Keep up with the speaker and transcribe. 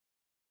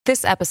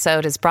This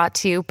episode is brought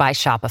to you by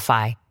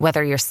Shopify.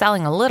 Whether you're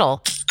selling a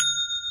little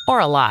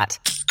or a lot,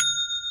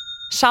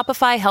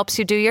 Shopify helps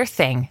you do your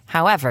thing,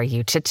 however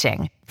you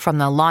cha-ching. From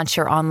the launch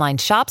your online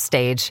shop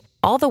stage,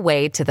 all the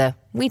way to the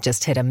we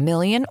just hit 1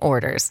 million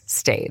orders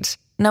stage.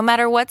 No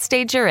matter what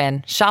stage you're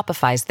in,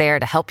 Shopify's there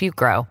to help you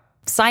grow.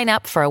 Sign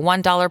up for a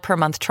 $1 per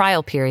month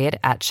trial period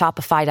at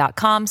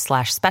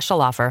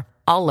shopify.com/special offer,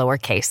 all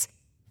lowercase.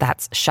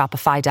 That's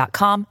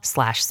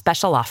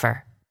shopify.com/special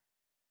offer.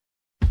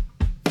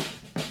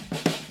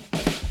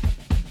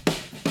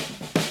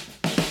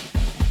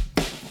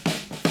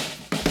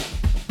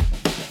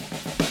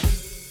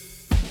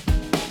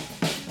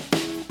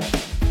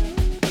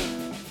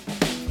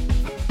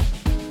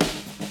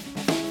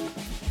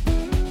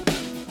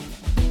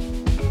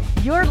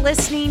 You're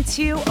listening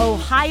to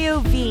Ohio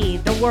v.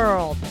 the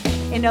World,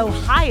 an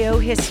Ohio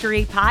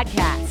history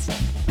podcast.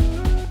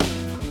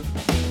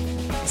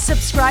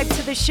 Subscribe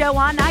to the show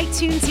on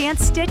iTunes and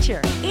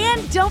Stitcher.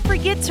 And don't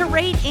forget to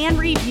rate and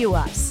review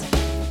us.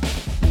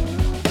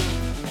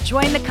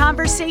 Join the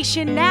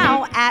conversation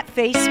now at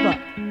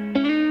Facebook.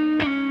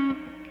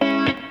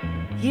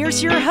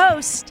 Here's your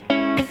host,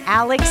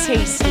 Alex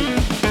Hasty.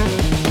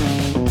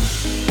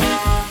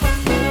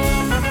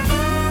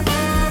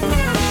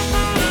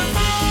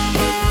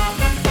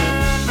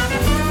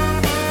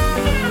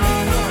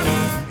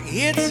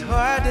 It's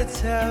hard to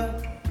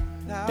tell.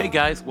 Hey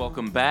guys,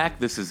 welcome back.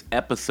 This is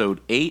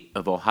episode 8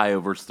 of Ohio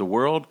vs. the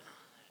World,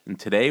 and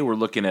today we're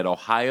looking at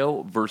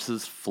Ohio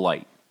versus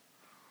flight.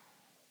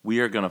 We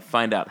are going to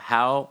find out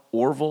how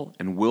Orville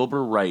and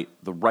Wilbur Wright,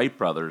 the Wright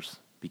brothers,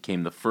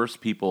 became the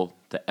first people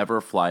to ever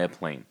fly a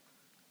plane.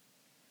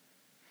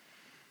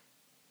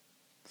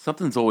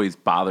 Something's always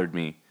bothered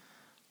me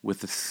with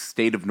the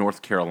state of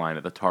North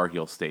Carolina, the Tar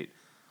Heel state.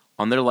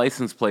 On their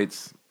license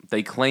plates,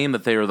 they claim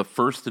that they are the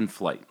first in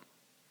flight.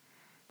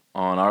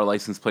 On our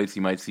license plates,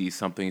 you might see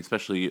something,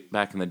 especially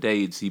back in the day,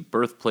 you'd see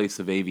Birthplace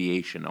of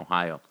Aviation,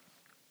 Ohio.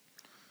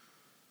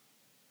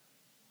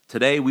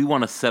 Today, we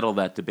want to settle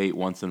that debate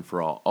once and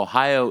for all.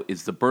 Ohio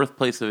is the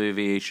birthplace of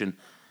aviation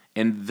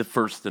and the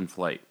first in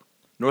flight.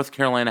 North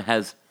Carolina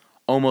has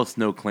almost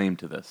no claim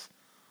to this.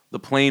 The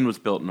plane was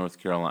built in North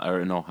Carolina,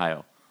 or in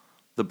Ohio.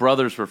 The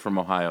brothers were from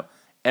Ohio.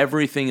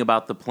 Everything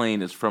about the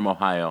plane is from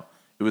Ohio.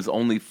 It was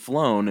only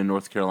flown in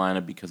North Carolina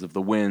because of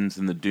the winds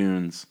and the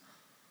dunes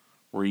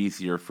were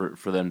easier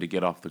for them to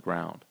get off the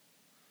ground.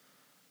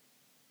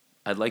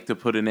 I'd like to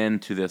put an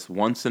end to this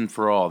once and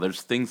for all.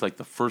 There's things like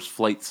the First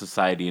Flight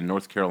Society in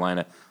North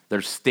Carolina.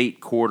 Their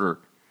state quarter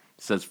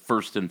says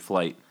first in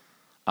flight.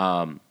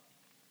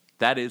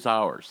 That is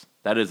ours.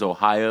 That is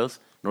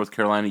Ohio's. North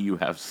Carolina, you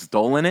have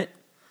stolen it,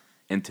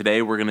 and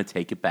today we're going to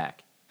take it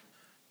back.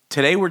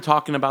 Today we're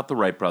talking about the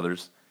Wright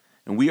brothers,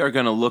 and we are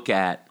going to look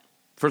at,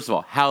 first of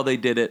all, how they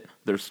did it,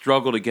 their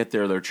struggle to get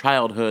there, their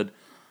childhood,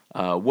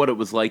 what it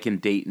was like in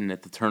Dayton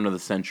at the turn of the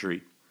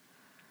century.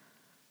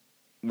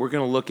 We're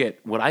going to look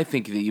at what I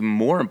think the even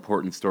more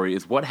important story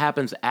is what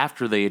happens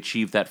after they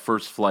achieve that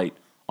first flight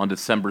on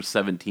December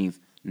 17th,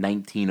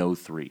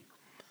 1903.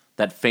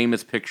 That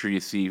famous picture you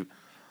see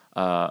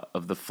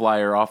of the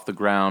flyer off the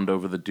ground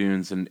over the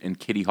dunes in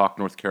Kitty Hawk,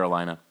 North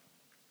Carolina.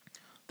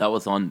 That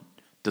was on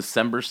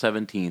December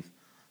 17th,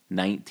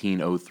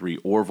 1903.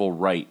 Orville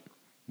Wright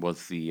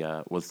was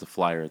the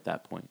flyer at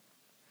that point.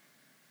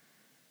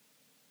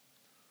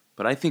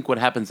 But I think what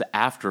happens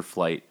after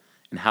flight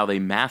and how they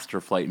master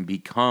flight and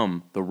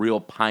become the real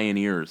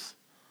pioneers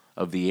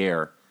of the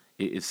air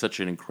is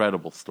such an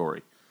incredible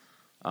story.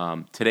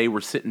 Today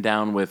we're sitting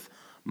down with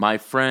my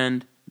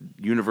friend,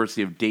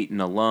 University of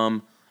Dayton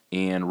alum,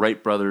 and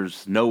Wright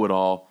Brothers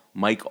know-it-all,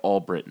 Mike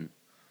Albritton.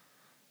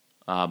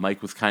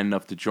 Mike was kind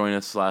enough to join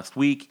us last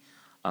week,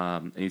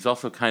 and he's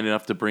also kind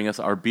enough to bring us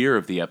our beer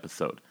of the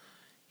episode.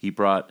 He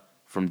brought,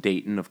 from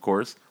Dayton, of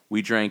course,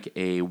 we drank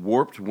a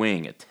Warped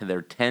Wing,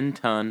 their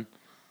 10-ton,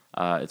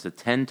 it's a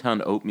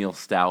 10-ton oatmeal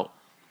stout.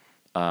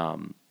 They're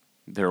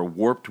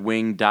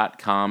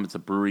warpedwing.com. It's a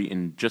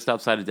brewery just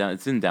outside of downtown.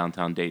 It's in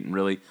downtown Dayton,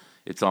 really.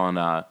 It's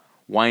on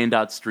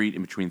Wyandotte Street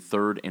in between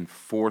 3rd and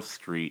 4th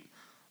Street,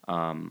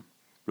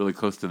 really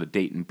close to the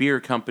Dayton Beer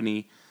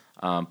Company.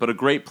 But a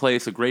great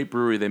place, a great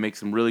brewery. They make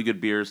some really good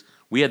beers.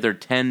 We had their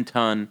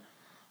 10-ton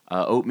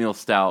oatmeal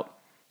stout.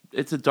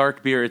 It's a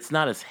dark beer. It's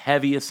not as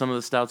heavy as some of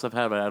the stouts I've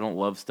had, but I don't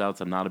love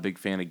stouts. I'm not a big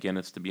fan of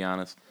Guinness, to be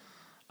honest.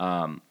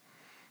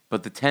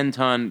 But the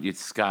 10-ton,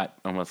 it's got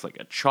almost like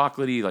a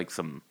chocolatey, like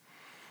some,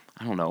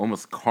 I don't know,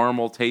 almost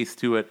caramel taste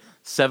to it.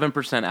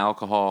 7%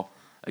 alcohol.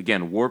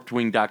 Again,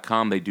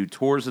 warpedwing.com. They do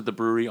tours at the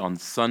brewery on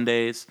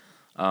Sundays,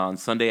 on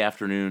Sunday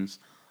afternoons.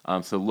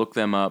 So look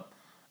them up.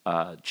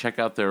 Check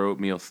out their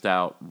oatmeal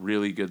stout.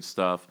 Really good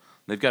stuff.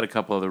 They've got a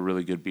couple other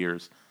really good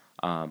beers.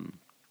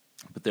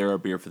 But they're our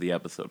beer for the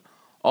episode.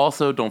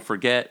 Also, don't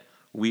forget,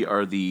 we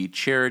are the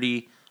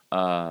charity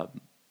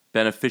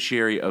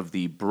beneficiary of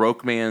the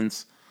Broke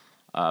Man's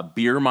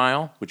Beer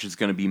Mile, which is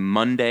going to be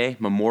Monday,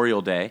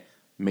 Memorial Day,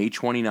 May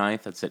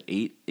 29th. That's at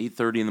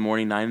 8:30 in the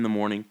morning, 9 in the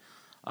morning.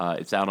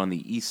 It's out on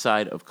the east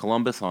side of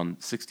Columbus on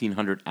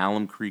 1600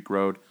 Alum Creek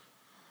Road.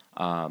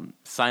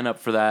 Sign up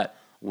for that.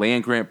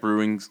 Land Grant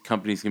Brewing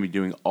Company is going to be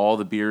doing all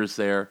the beers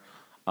there.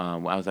 I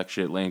was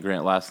actually at Land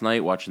Grant last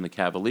night watching the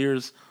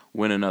Cavaliers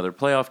win another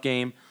playoff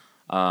game.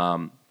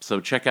 So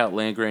check out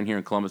Land Grant here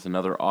in Columbus,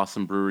 another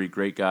awesome brewery,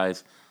 great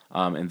guys.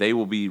 And they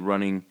will be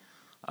running,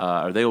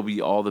 they will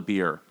be all the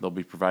beer. They'll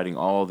be providing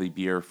all the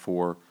beer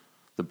for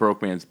the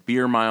Brokemans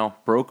Beer Mile,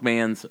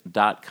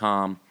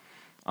 brokemans.com.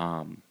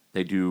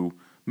 They do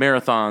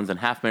marathons and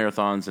half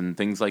marathons and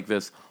things like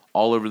this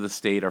all over the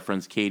state. Our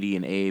friends Katie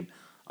and Abe,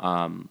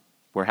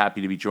 we're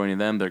happy to be joining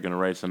them. They're going to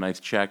write us a nice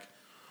check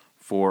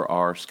for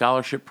our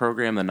scholarship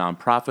program, the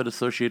nonprofit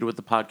associated with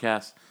the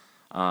podcast.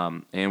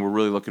 And we're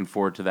really looking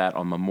forward to that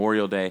on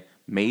Memorial Day,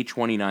 May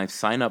 29th.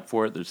 Sign up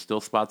for it. There's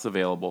still spots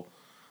available,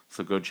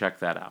 so go check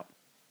that out.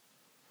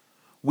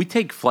 We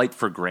take flight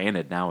for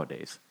granted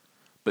nowadays,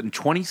 but in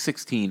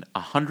 2016,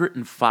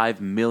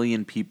 105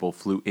 million people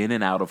flew in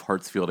and out of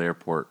Hartsfield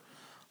Airport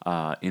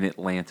in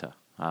Atlanta.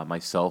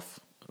 Myself,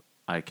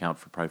 I account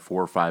for probably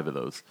 4 or 5 of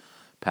those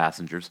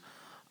passengers.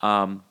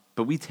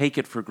 But we take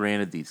it for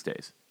granted these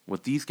days.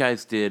 What these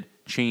guys did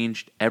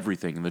changed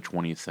everything in the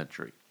 20th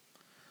century.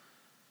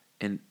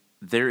 And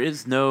there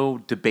is no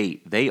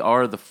debate. They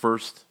are the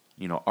first,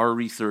 our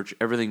research,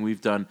 everything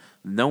we've done,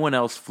 no one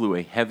else flew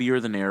a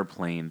heavier-than-air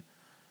plane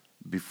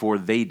before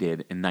they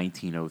did in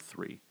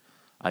 1903.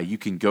 You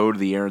can go to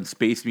the Air and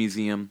Space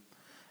Museum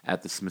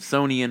at the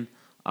Smithsonian,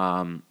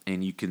 and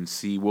you can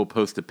see, we'll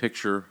post a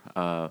picture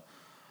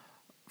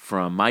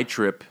from my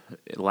trip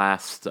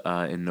last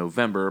in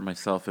November.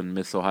 Myself and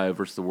Miss Ohio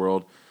vs. the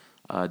World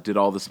did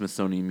all the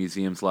Smithsonian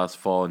museums last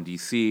fall in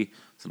D.C.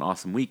 It's an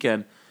awesome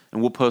weekend. And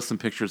we'll post some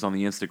pictures on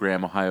the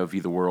Instagram, Ohio v.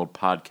 the World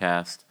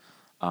podcast.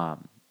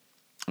 And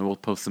we'll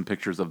post some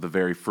pictures of the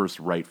very first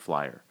Wright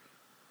Flyer.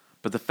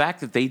 But the fact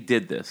that they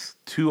did this,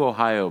 2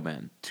 Ohio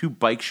men, 2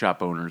 bike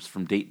shop owners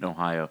from Dayton,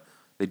 Ohio,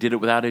 they did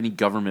it without any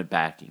government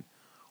backing,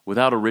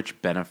 without a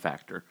rich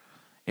benefactor.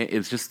 It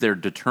was just their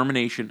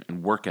determination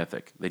and work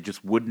ethic. They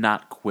just would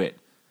not quit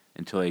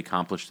until they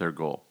accomplished their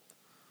goal.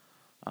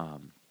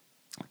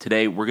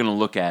 Today, we're going to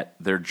look at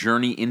their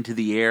journey into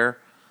the air,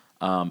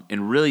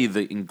 and really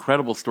the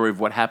incredible story of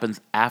what happens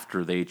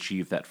after they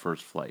achieve that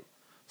first flight.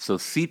 So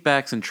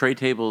seatbacks and tray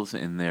tables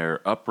in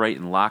their upright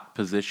and locked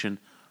position.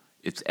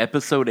 It's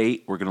episode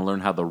 8. We're going to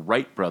learn how the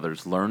Wright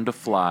brothers learned to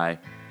fly.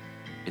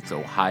 It's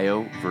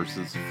Ohio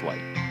versus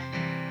flight.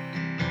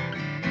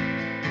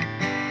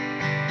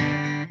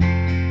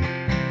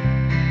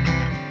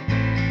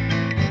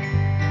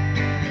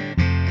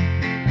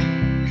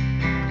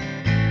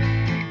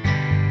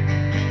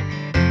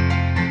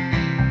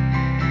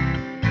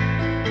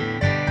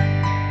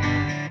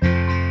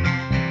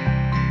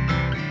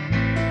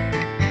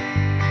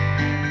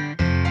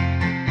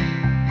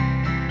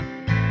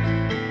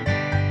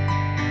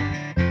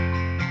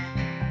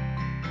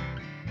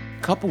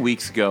 A couple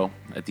weeks ago,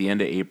 at the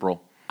end of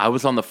April, I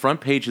was on the front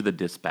page of the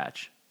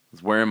Dispatch. I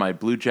was wearing my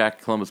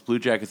Columbus Blue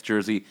Jackets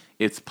jersey.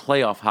 It's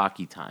playoff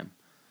hockey time.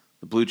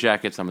 The Blue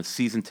Jackets, I'm a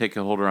season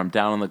ticket holder. I'm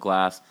down on the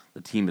glass.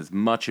 The team is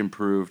much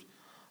improved.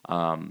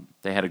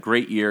 They had a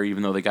great year,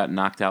 even though they got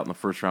knocked out in the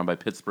first round by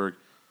Pittsburgh.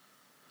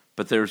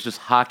 But there was just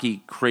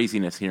hockey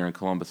craziness here in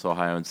Columbus,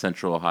 Ohio, and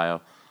Central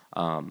Ohio.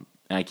 And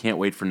I can't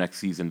wait for next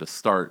season to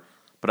start.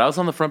 But I was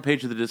on the front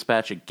page of the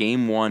Dispatch at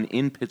Game 1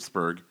 in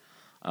Pittsburgh.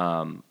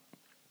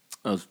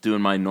 I was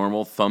doing my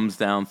normal thumbs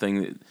down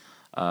thing.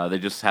 They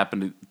just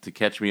happened to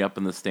catch me up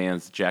in the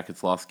stands. The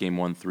Jackets lost Game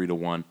 1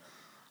 3-1.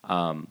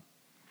 And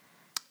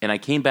I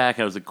came back.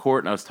 I was at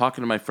court, and I was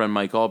talking to my friend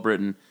Mike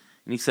Albritton,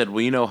 and he said,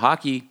 well,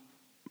 hockey,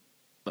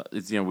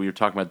 we were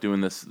talking about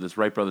doing this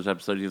Wright Brothers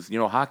episode. He goes,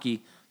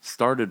 hockey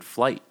started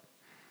flight.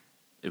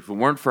 If it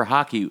weren't for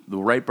hockey, the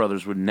Wright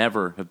brothers would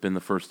never have been the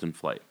first in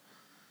flight.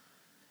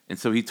 And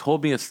so he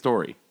told me a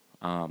story,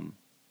 and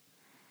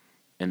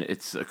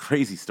it's a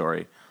crazy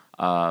story.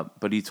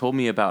 But he told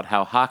me about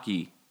how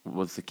hockey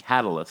was the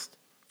catalyst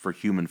for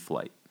human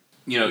flight.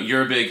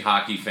 You're a big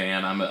hockey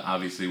fan.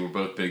 Obviously, we're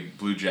both big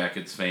Blue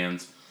Jackets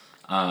fans.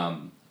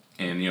 And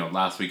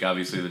last week,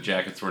 obviously, the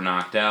Jackets were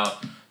knocked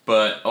out.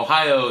 But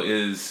Ohio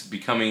is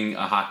becoming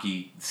a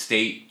hockey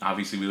state.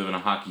 Obviously, we live in a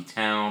hockey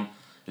town.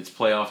 It's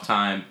playoff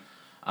time.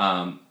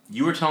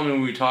 You were telling me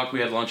when we talked, we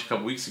had lunch a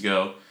couple weeks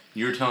ago,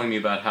 you were telling me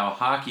about how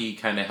hockey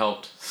kind of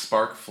helped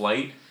spark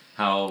flight,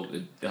 how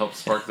it helped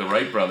spark the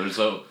Wright brothers.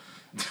 So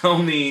tell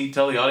the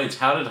audience,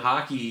 how did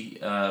hockey,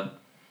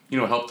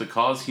 help to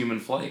cause human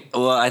flight?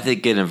 Well, I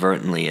think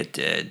inadvertently it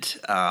did.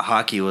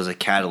 Hockey was a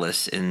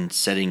catalyst in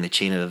setting the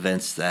chain of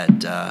events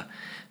that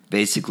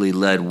basically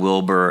led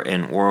Wilbur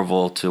and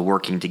Orville to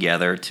working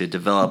together to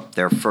develop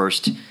their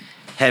first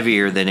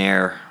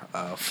heavier-than-air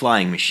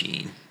flying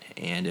machine.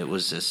 And it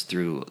was just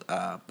through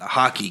a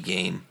hockey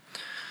game.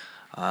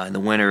 In the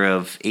winter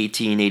of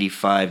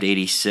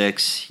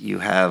 1885-86, you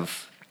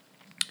have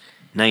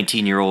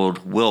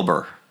 19-year-old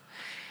Wilbur,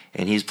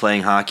 and he's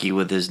playing hockey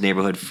with his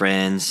neighborhood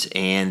friends,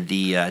 and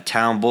the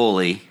town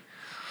bully,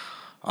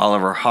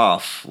 Oliver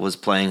Huff, was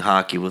playing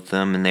hockey with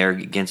them, and they're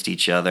against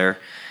each other.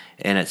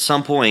 And at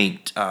some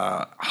point,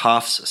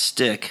 Huff's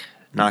stick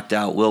knocked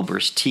out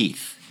Wilbur's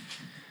teeth.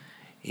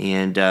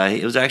 And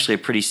it was actually a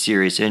pretty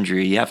serious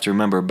injury. You have to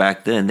remember,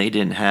 back then, they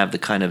didn't have the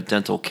kind of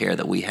dental care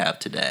that we have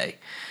today.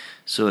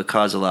 So it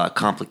caused a lot of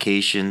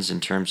complications in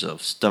terms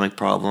of stomach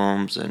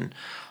problems and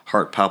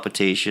heart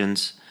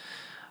palpitations.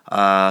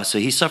 So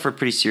he suffered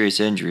pretty serious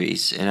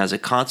injuries. And as a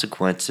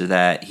consequence of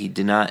that, he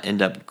did not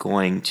end up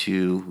going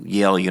to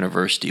Yale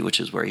University,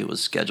 which is where he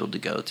was scheduled to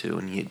go to.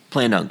 And he had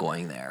planned on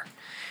going there.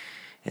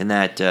 And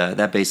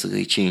that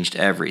basically changed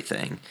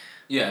everything.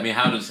 Yeah, I mean,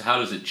 how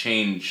does it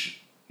change?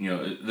 You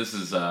know, this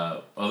is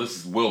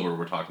Wilbur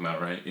we're talking about,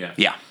 right? Yeah.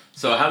 Yeah.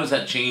 So how does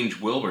that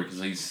change Wilbur?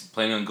 Because he's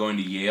planning on going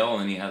to Yale,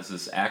 and he has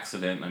this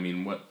accident. I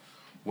mean, what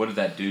did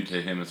that do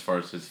to him as far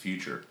as his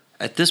future?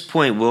 At this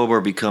point, Wilbur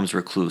becomes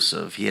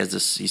reclusive. He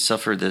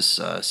suffered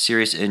this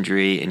serious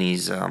injury, and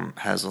he's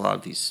has a lot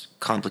of these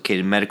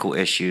complicated medical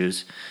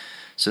issues.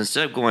 So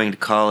instead of going to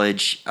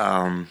college,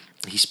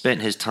 he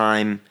spent his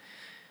time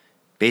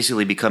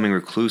basically becoming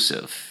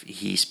reclusive.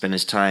 He spent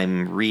his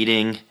time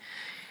reading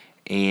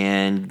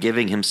and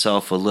giving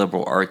himself a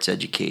liberal arts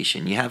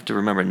education. You have to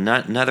remember,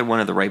 neither one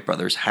of the Wright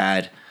brothers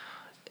had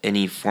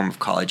any form of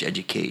college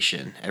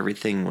education.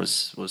 Everything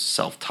was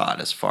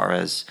self-taught as far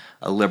as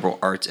a liberal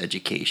arts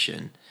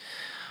education.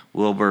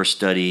 Wilbur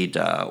studied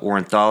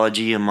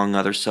ornithology, among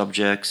other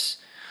subjects.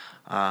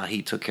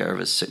 He took care of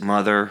his sick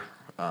mother,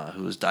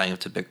 who was dying of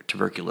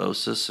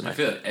tuberculosis. And I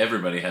feel like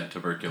everybody had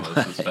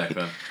tuberculosis back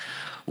then.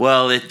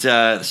 Well,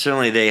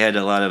 certainly they had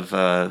a lot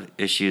of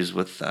issues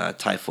with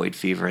typhoid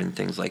fever and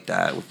things like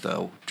that with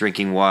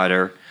drinking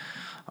water.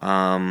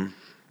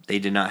 They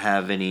did not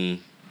have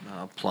any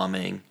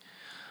plumbing.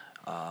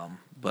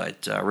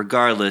 But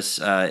regardless,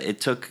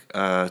 it took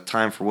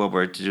time for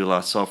Wilbur to do a lot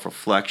of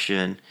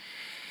self-reflection.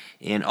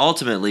 And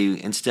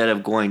ultimately, instead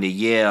of going to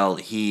Yale,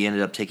 he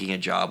ended up taking a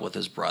job with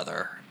his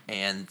brother.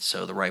 And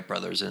so the Wright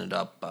brothers ended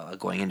up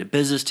going into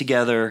business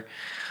together.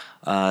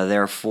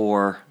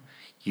 Therefore,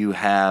 you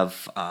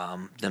have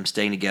them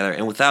staying together.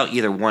 And without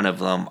either one of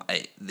them,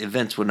 the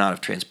events would not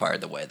have transpired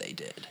the way they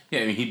did.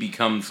 Yeah, I mean, he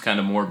becomes kind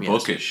of more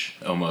bookish,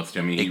 almost.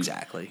 I mean,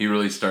 exactly. He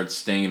really starts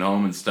staying at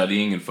home and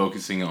studying and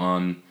focusing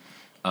on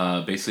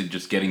basically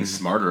just getting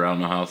smarter. I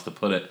don't know how else to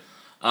put it.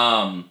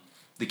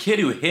 The kid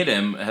who hit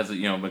him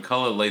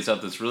McCullough lays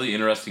out this really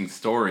interesting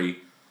story.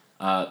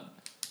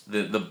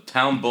 The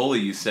town bully,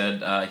 you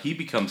said, he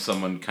becomes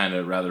someone kind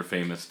of rather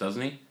famous,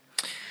 doesn't he?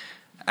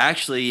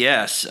 Actually,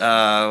 yes.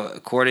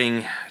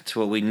 According to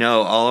what we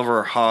know,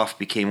 Oliver Hoff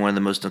became one of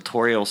the most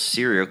notorious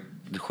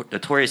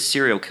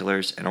serial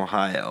killers in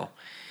Ohio.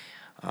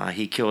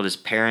 He killed his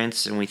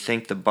parents, and we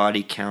think the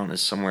body count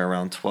is somewhere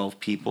around 12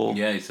 people.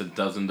 Yeah, he said a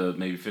dozen to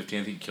maybe 15.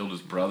 I think he killed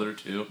his brother,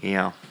 too.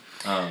 Yeah.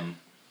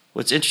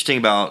 What's interesting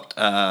about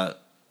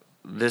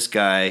this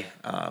guy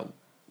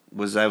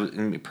was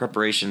in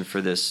preparation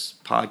for this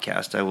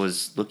podcast, I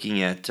was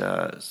looking at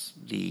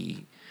the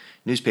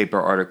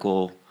newspaper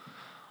article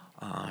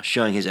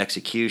showing his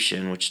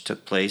execution, which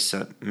took place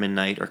at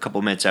midnight, or a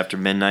couple minutes after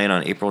midnight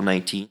on April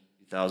 19,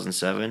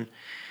 2007.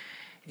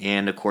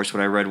 And, of course,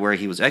 when I read where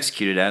he was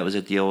executed at, it was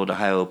at the old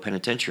Ohio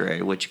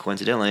Penitentiary, which,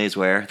 coincidentally, is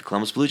where the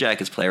Columbus Blue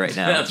Jackets play right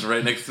now. That's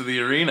right next to the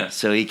arena.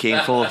 So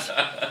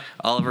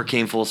Oliver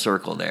came full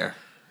circle there.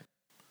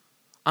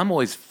 I'm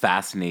always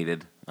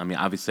fascinated. I mean,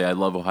 obviously, I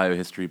love Ohio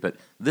history, but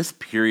this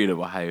period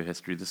of Ohio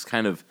history, this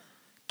kind of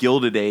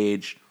Gilded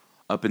Age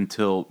up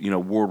until,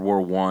 World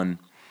War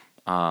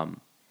I,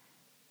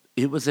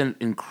 it was an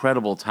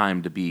incredible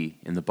time to be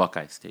in the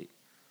Buckeye State.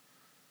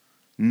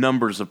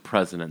 Numbers of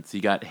presidents.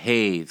 You got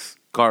Hayes,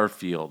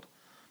 Garfield,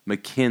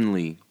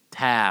 McKinley,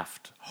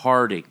 Taft,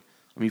 Harding.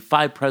 I mean,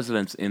 5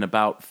 presidents in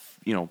about,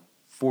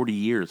 44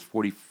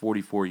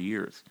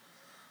 years.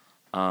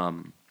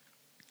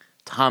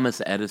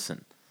 Thomas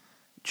Edison.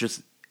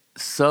 Just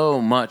so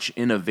much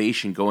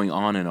innovation going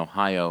on in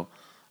Ohio.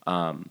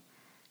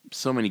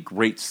 So many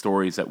great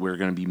stories that we're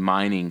going to be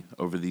mining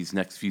over these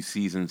next few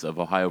seasons of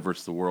Ohio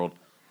versus the World.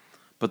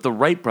 But the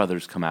Wright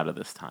brothers come out of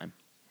this time.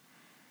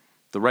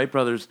 The Wright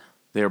brothers,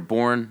 they're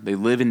born, they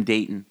live in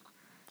Dayton.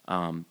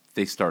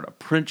 They start a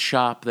print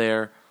shop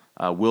there.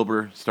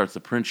 Wilbur starts a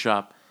print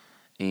shop,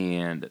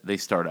 and they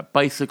start a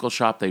bicycle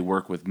shop. They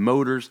work with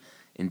motors.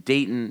 In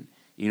Dayton,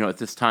 at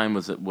this time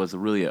was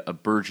really a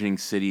burgeoning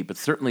city, but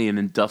certainly an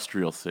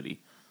industrial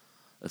city,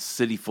 a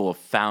city full of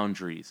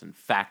foundries and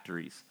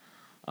factories.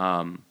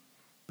 But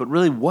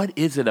really, what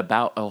is it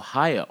about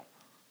Ohio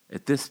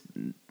at this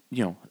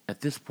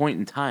point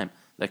in time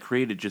that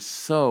created just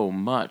so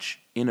much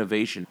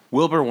innovation?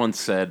 Wilbur once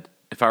said,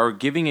 "If I were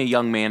giving a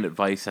young man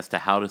advice as to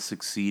how to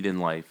succeed in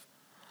life,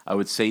 I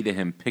would say to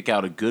him, pick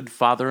out a good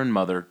father and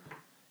mother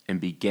and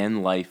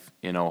begin life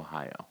in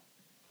Ohio."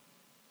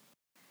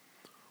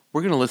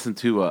 We're going to listen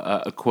to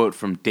a quote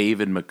from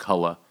David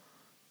McCullough,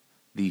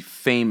 the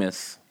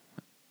famous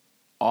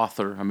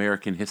author,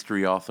 American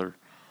history author.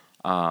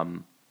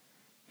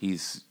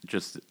 He's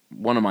just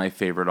one of my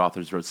favorite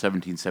authors. Wrote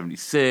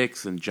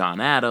 1776 and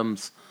John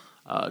Adams,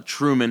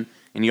 Truman,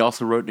 and he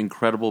also wrote an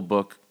incredible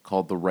book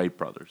called The Wright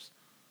Brothers.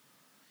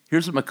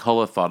 Here's what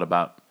McCullough thought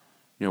about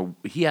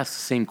he asked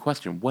the same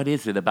question. What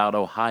is it about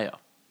Ohio?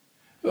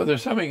 Well,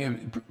 there's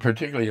something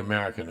particularly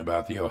American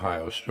about the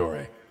Ohio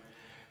story.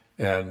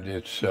 And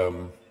it's,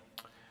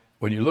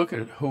 when you look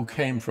at who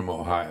came from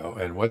Ohio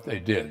and what they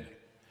did,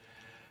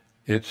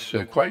 it's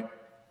quite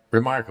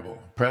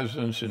remarkable.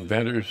 Presidents,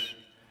 inventors,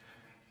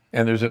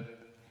 and there's a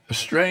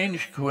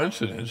strange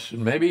coincidence,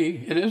 and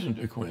maybe it isn't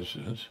a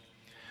coincidence,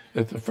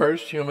 that the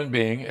first human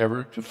being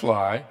ever to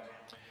fly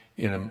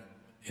in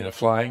a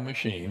flying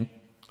machine,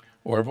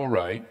 Orville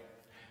Wright,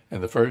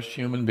 and the first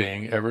human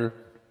being ever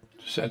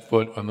to set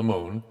foot on the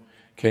moon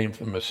came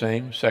from the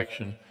same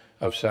section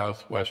of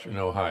southwestern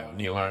Ohio,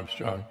 Neil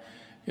Armstrong.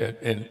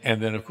 And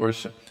then, of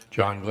course,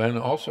 John Glenn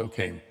also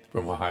came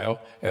from Ohio,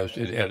 as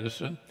did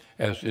Edison,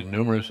 as did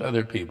numerous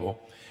other people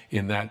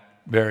in that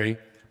very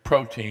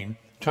protein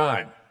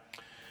time.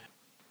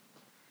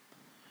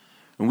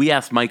 And we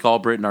asked Mike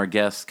Albritton, our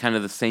guest, kind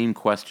of the same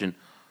question.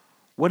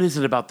 What is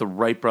it about the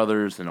Wright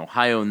brothers and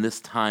Ohio in this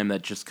time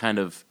that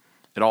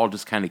it all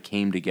just kind of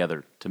came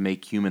together to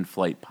make human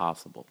flight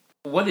possible?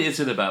 What is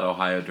it about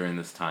Ohio during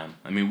this time?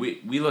 I mean,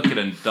 we look at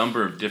a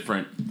number of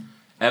different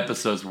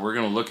episodes. We're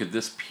going to look at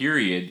this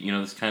period,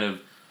 this kind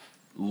of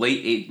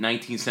late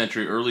 19th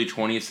century, early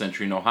 20th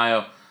century in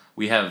Ohio.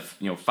 We have,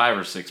 5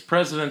 or 6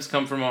 presidents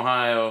come from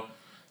Ohio,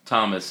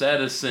 Thomas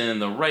Edison,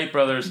 the Wright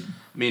brothers.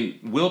 I mean,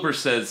 Wilbur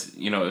says,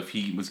 if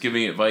he was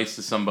giving advice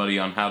to somebody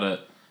on how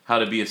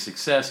to be a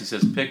success, he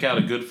says, pick out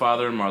a good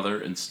father and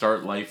mother and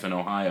start life in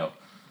Ohio.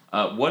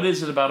 What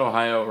is it about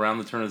Ohio around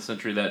the turn of the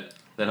century that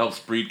helps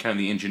breed kind of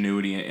the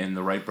ingenuity in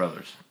the Wright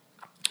brothers?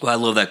 Well, I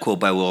love that quote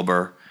by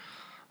Wilbur.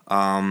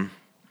 One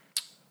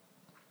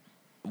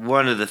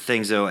of the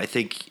things, though, I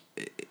think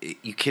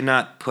you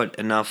cannot put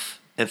enough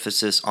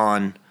emphasis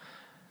on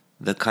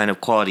the kind of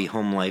quality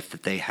home life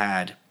that they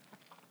had.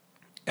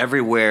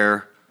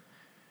 Everywhere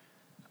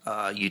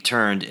you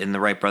turned in the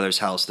Wright brothers'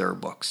 house, there were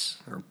books.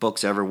 There were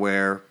books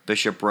everywhere.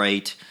 Bishop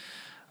Wright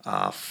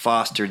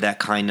fostered that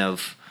kind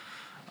of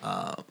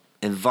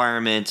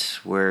environment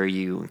where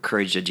you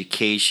encourage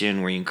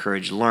education, where you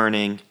encourage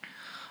learning.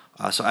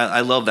 So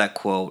I love that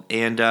quote.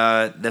 And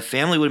the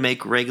family would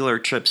make regular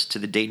trips to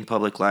the Dayton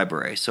Public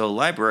Library. So a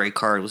library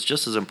card was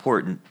just as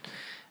important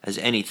as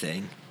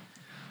anything.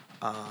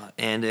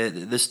 And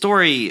the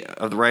story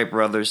of the Wright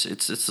brothers,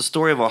 it's the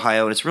story of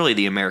Ohio, and it's really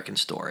the American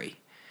story.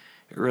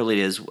 It really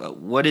is.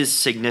 What is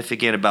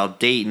significant about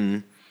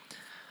Dayton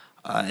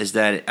is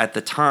that at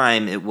the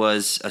time it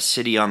was a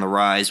city on the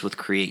rise with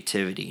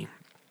creativity.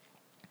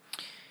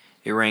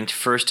 It ranked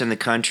first in the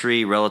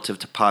country relative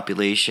to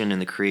population and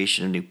the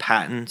creation of new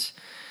patents.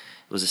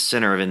 It was a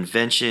center of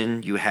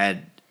invention. You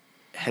had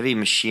heavy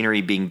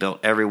machinery being built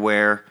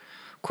everywhere.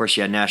 Of course,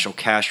 you had National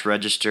Cash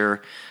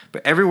Register.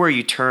 But everywhere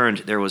you turned,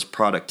 there was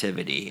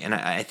productivity. And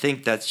I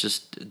think that's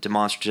just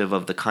demonstrative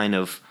of the kind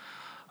of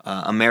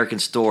American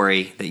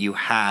story that you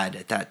had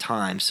at that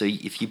time. So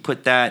if you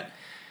put that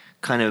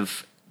kind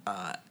of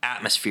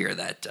atmosphere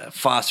that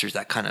fosters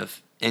that kind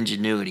of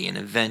ingenuity and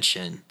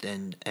invention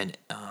and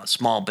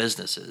small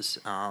businesses,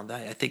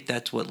 I think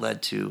that's what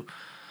led to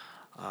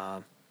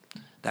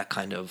that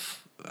kind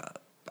of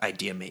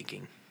idea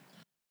making.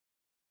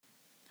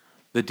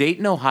 The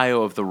Dayton,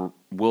 Ohio of the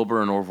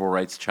Wilbur and Orville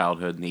Wright's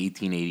childhood in the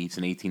 1880s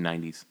and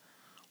 1890s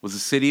was a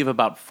city of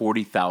about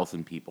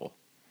 40,000 people.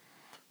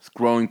 It's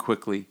growing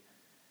quickly,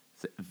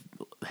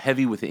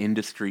 heavy with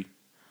industry,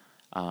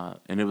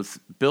 and it was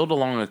built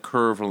along a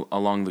curve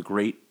along the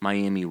Great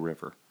Miami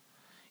River.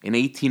 In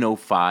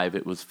 1805,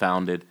 it was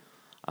founded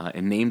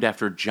and named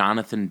after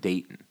Jonathan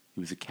Dayton.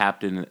 He was a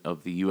captain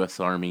of the U.S.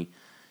 Army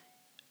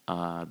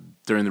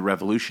during the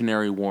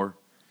Revolutionary War.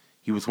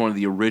 He was one of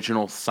the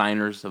original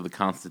signers of the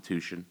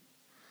Constitution.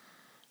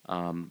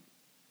 And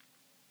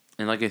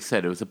like I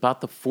said, it was about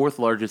the 4th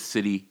largest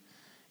city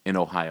in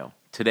Ohio.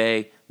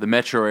 Today, the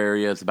metro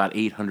area is about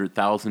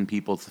 800,000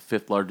 people. It's the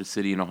 5th largest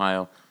city in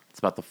Ohio. It's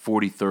about the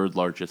 43rd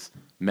largest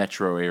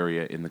metro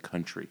area in the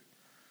country.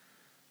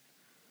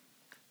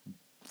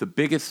 The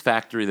biggest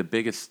factory, the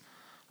biggest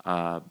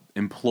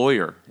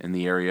employer in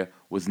the area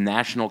was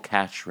National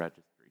Cash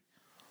Registry.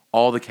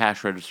 All the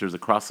cash registers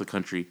across the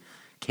country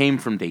came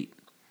from Dayton.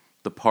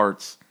 The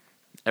parts,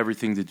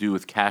 everything to do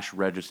with cash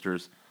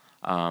registers,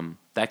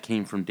 that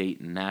came from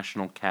Dayton,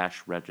 National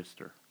Cash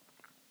Register.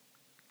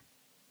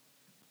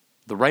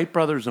 The Wright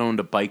brothers owned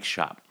a bike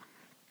shop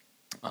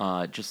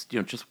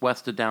just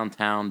west of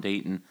downtown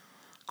Dayton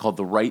called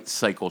the Wright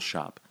Cycle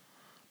Shop.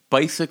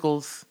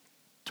 Bicycles,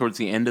 towards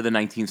the end of the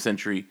 19th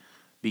century,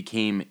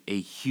 became a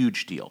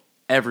huge deal.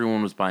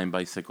 Everyone was buying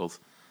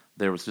bicycles.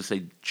 There was just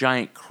a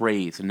giant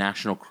craze, a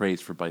national craze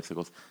for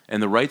bicycles.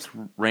 And the Wrights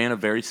ran a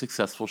very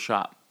successful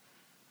shop.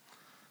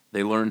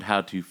 They learned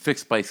how to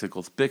fix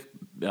bicycles,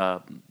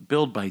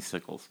 build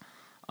bicycles,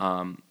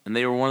 and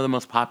they were one of the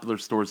most popular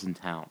stores in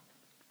town.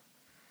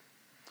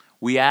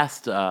 We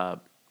asked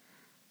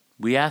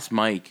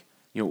Mike,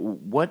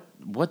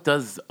 what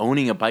does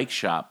owning a bike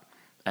shop,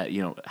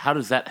 how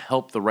does that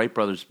help the Wright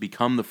brothers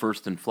become the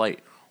first in flight?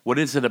 What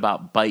is it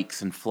about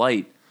bikes and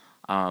flight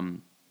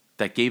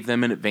that gave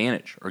them an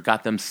advantage or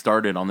got them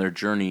started on their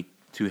journey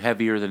to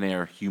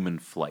heavier-than-air human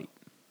flight.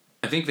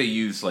 I think they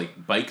use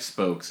like bike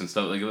spokes and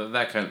stuff like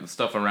that kind of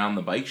stuff around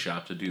the bike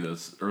shop to do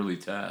those early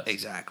tests.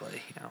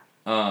 Exactly.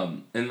 Yeah.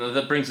 And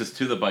that brings us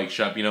to the bike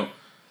shop.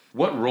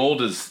 What role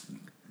does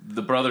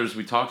the brothers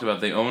we talked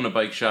about? They own a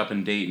bike shop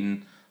in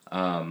Dayton.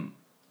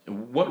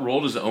 What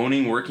role does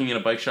working in a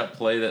bike shop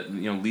play that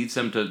leads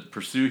them to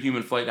pursue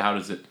human flight? How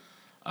does it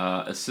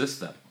assist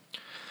them?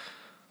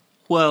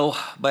 Well,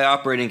 by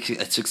operating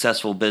a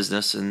successful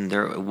business, and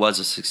there was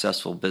a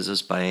successful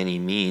business by any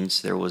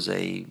means, there was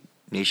a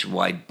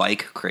nationwide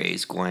bike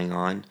craze going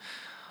on.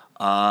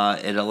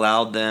 It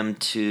allowed them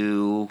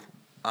to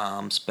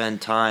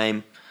spend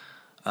time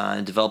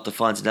and develop the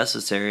funds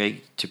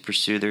necessary to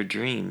pursue their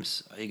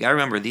dreams. You got to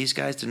remember, these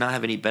guys did not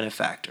have any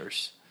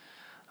benefactors.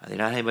 They did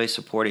not have anybody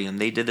supporting them.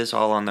 They did this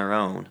all on their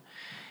own.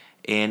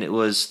 And it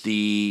was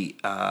the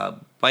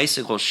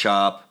bicycle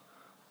shop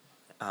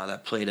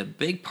that played a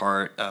big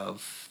part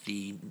of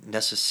the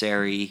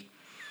necessary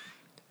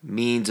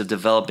means of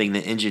developing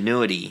the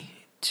ingenuity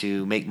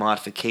to make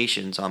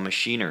modifications on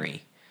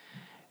machinery.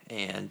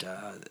 And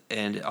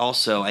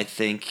also, I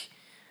think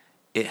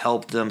it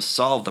helped them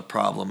solve the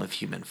problem of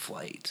human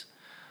flight.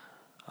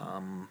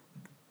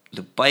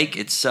 The bike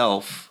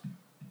itself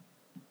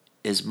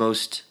is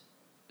most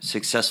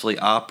successfully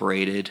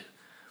operated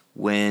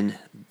when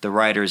the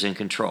rider is in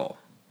control.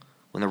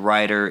 When the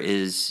rider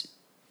is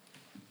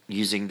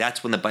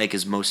that's when the bike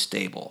is most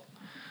stable.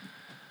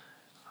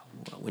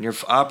 When you're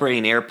operating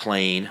an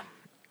airplane,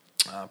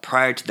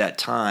 prior to that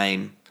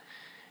time,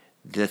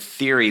 the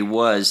theory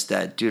was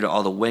that due to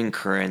all the wind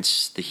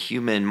currents, the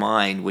human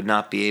mind would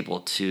not be able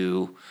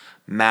to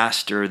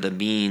master the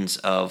means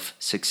of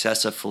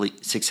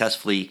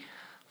successfully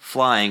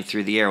flying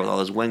through the air with all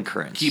those wind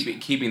currents.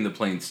 Keeping the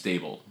plane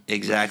stable.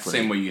 Exactly. The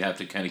same way you have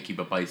to kind of keep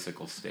a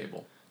bicycle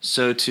stable.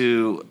 So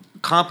to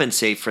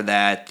compensate for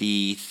that,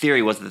 the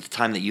theory was at the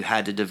time that you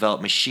had to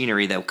develop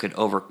machinery that could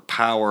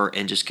overpower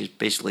and just could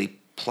basically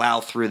plow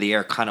through the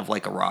air, kind of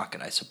like a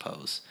rocket, I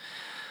suppose.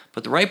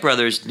 But the Wright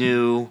brothers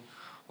knew,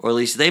 or at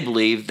least they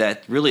believed,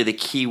 that really the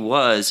key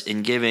was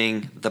in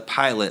giving the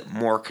pilot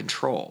more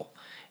control.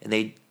 And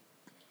they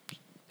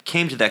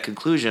came to that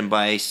conclusion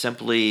by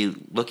simply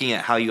looking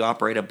at how you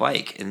operate a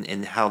bike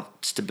and how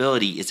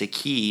stability is a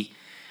key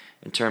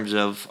in terms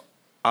of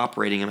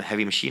operating a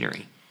heavy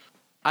machinery.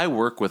 I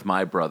work with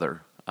my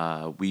brother.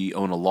 We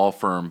own a law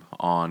firm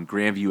on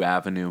Grandview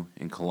Avenue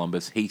in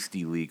Columbus,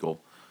 Hasty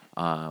Legal.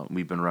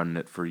 We've been running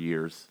it for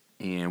years.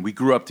 And we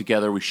grew up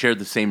together. We shared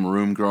the same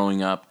room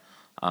growing up.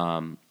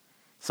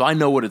 So I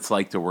know what it's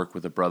like to work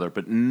with a brother.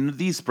 But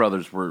these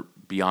brothers were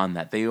beyond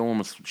that. They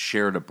almost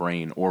shared a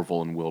brain,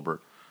 Orville and Wilbur.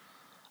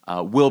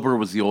 Wilbur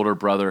was the older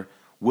brother.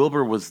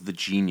 Wilbur was the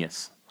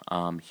genius.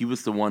 He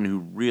was the one who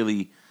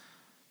really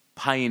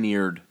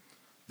pioneered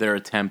their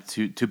attempt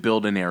to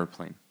build an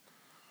airplane.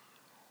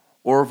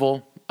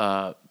 Orville,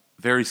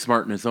 very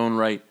smart in his own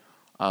right,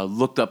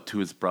 looked up to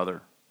his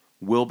brother.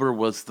 Wilbur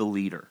was the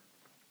leader.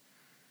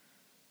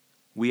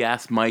 We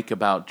asked Mike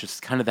about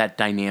just kind of that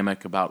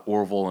dynamic about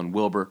Orville and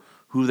Wilbur,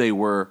 who they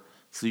were,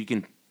 so you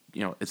can,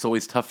 it's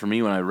always tough for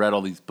me when I read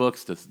all these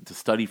books to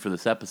study for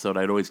this episode.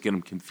 I'd always get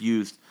them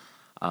confused.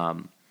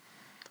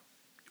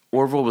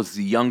 Orville was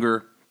the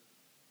younger,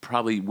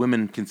 probably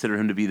women consider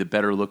him to be the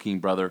better looking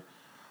brother,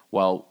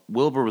 while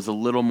Wilbur was a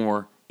little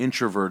more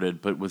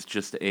introverted, but was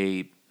just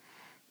a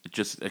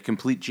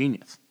complete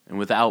genius. And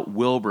without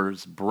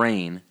Wilbur's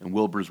brain and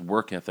Wilbur's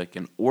work ethic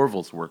and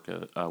Orville's work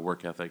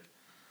ethic,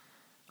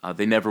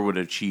 they never would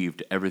have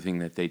achieved everything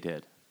that they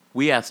did.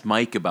 We asked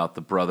Mike about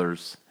the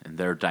brothers and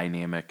their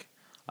dynamic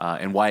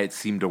and why it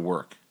seemed to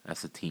work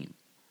as a team.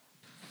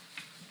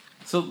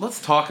 So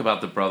let's talk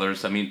about the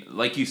brothers. I mean,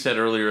 like you said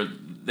earlier,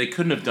 they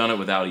couldn't have done it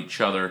without each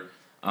other.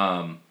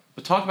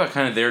 But talk about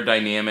kind of their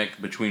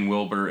dynamic between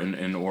Wilbur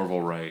and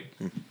Orville Wright.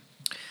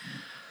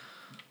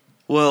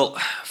 Well,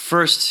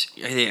 first,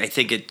 I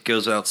think it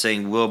goes without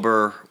saying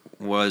Wilbur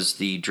was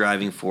the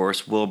driving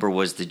force. Wilbur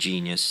was the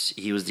genius.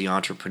 He was the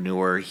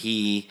entrepreneur.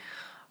 He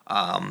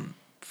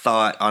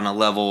thought on a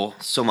level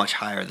so much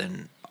higher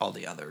than all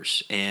the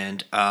others.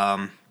 And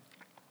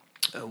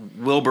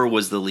Wilbur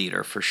was the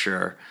leader for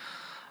sure.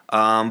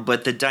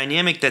 But the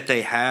dynamic that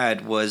they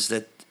had was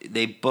that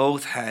they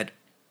both had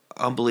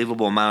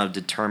unbelievable amount of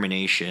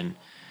determination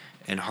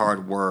and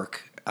hard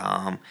work.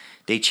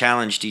 They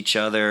challenged each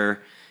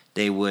other.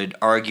 They would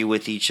argue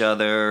with each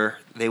other.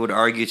 They would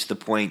argue to the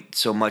point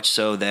so much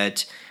so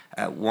that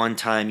at one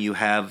time you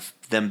have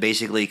them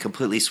basically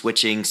completely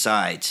switching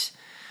sides.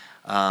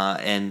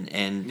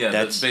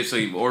 That's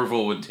basically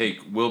Orville would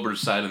take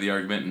Wilbur's side of the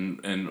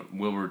argument and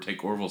Wilbur would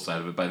take Orville's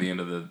side of it by the end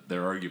of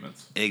their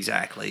arguments.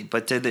 Exactly.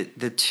 But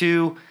the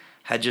two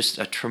had just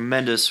a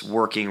tremendous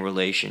working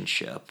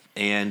relationship.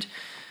 And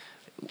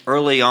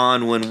early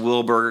on when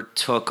Wilbur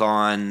took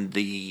on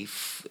the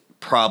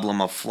problem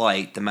of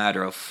flight, the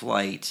matter of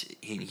flight,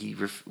 he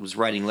was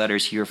writing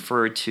letters. He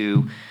referred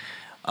to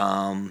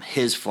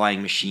his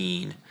flying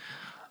machine.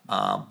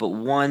 But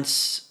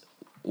once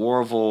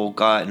Orville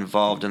got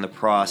involved in the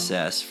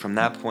process, from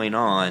that point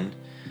on,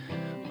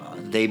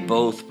 they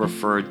both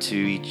referred to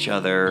each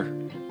other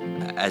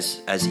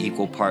as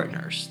equal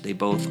partners. They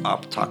both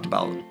talked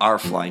about our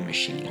flying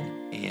machine.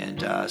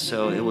 And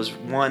so it was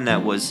one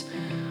that was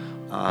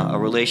a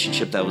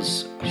relationship that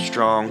was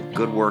strong,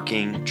 good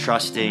working,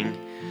 trusting,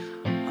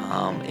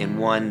 and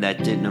one that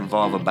didn't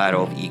involve a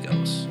battle of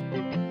egos.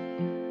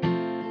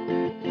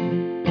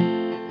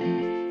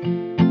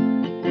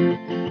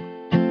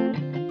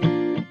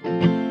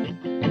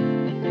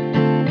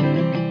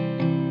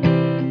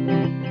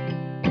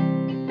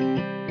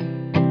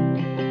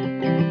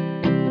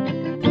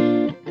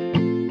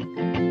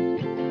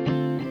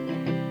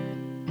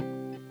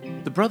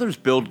 The brothers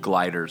build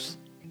gliders.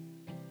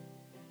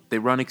 They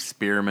run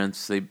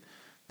experiments.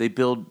 They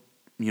build,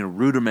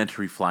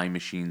 rudimentary flying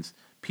machines.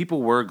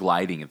 People were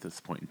gliding at this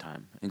point in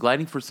time, and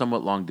gliding for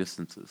somewhat long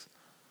distances.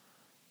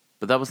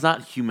 But that was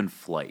not human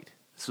flight.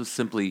 This was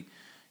simply,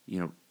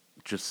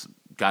 just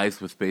guys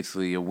with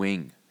basically a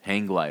wing,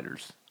 hang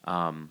gliders.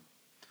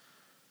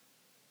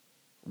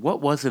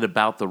 What was it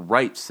about the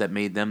Wrights that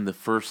made them the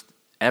first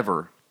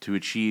ever to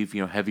achieve,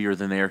 heavier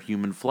than air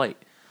human flight?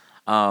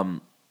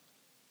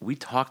 We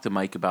talked to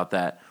Mike about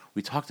that.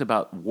 We talked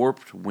about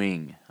warped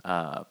wing,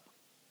 the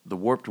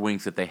warped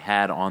wings that they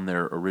had on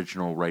their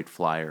original Wright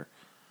Flyer,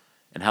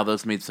 and how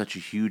those made such a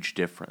huge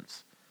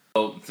difference.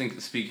 Well,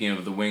 speaking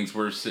of the wings,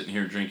 we're sitting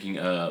here drinking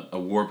a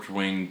Warped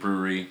Wing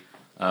Brewery.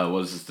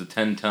 Was this the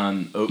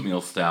 10-ton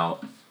oatmeal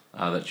stout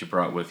that you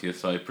brought with you?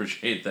 So I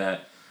appreciate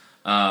that.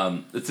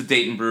 It's a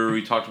Dayton brewery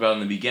we talked about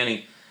in the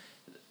beginning.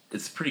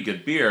 It's a pretty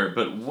good beer,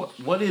 but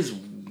what is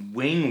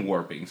wing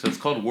warping? So it's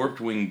called Warped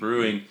Wing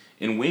Brewing,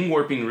 and wing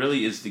warping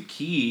really is the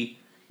key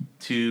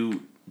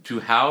to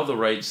how the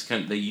Wrights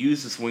they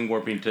use this wing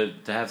warping to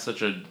have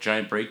such a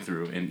giant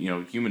breakthrough in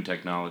human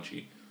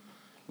technology.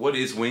 What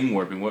is wing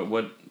warping?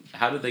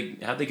 How did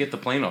they get the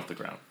plane off the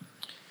ground?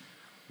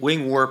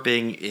 Wing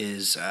warping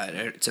is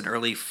it's an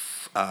early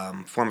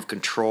form of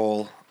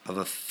control of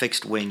a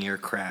fixed wing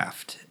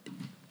aircraft.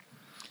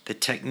 The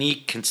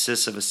technique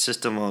consists of a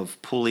system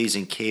of pulleys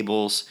and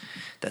cables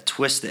that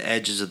twist the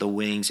edges of the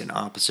wings in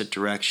opposite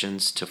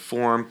directions to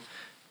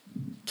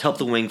help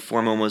the wing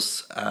form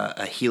almost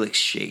a helix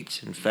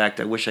shaped. In fact,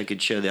 I wish I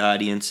could show the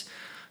audience.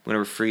 I'm going to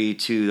refer you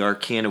to our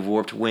can of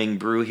Warped Wing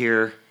Brew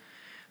here.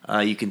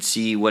 You can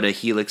see what a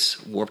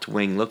helix warped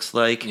wing looks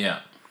like. Yeah.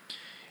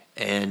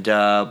 And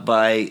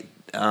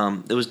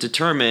it was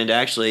determined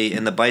actually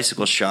in the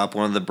bicycle shop.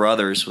 One of the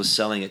brothers was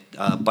selling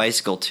a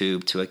bicycle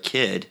tube to a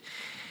kid,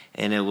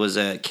 and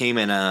it came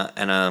in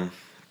a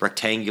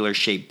rectangular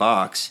shaped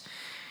box.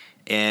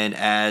 And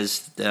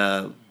as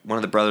one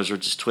of the brothers were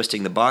just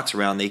twisting the box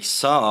around, they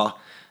saw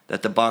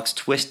that the box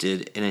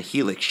twisted in a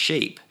helix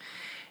shape,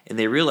 and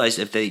they realized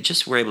if they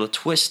just were able to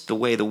twist the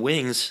way the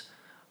wings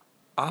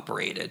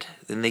operated,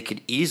 then they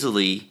could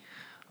easily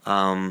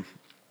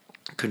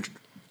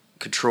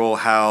control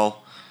how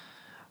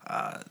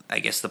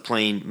the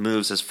plane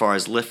moves as far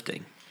as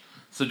lifting.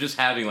 So just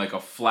having like a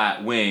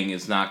flat wing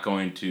is not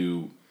going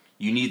to.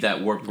 You need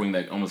that warped wing,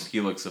 that almost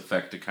helix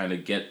effect, to kind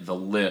of get the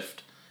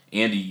lift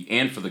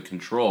and for the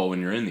control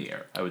when you're in the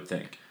air, I would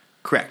think.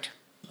 Correct.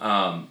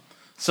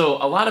 So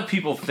a lot of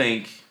people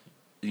think,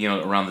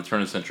 around the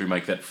turn of the century,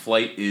 Mike, that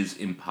flight is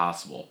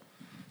impossible.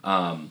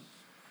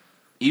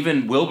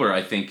 Even Wilbur,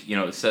 I think,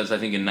 it says, I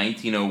think in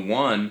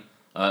 1901,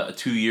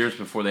 2 years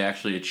before they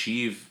actually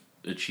achieve,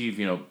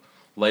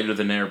 lighter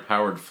than air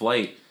powered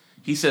flight,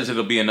 he says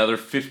it'll be another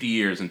 50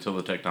 years until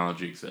the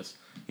technology exists.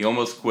 He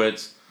almost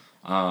quits.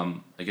 I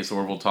guess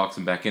Orville talks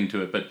him back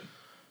into it, but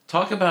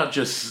talk about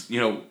just,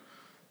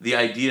 the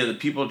idea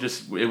that people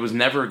it was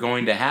never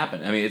going to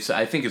happen. I mean,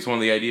 I think it's one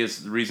of the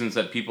reasons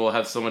that people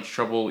have so much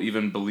trouble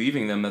even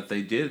believing them that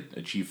they did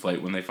achieve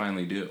flight when they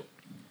finally do.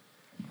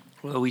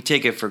 Well, we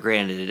take it for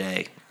granted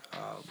today,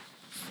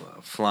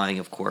 flying,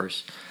 of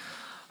course.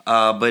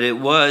 But it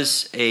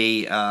was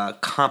a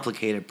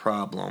complicated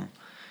problem.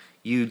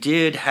 You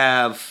did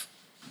have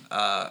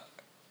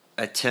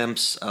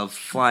attempts of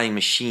flying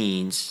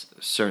machines,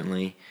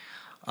 certainly,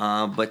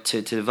 but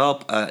to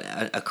develop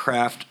a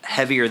craft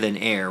heavier than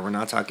air, we're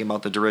not talking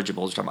about the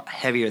dirigibles, we're talking about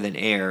heavier than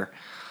air,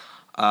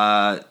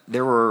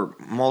 there were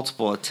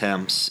multiple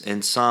attempts,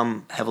 and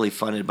some heavily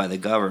funded by the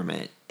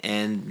government,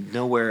 and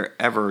nowhere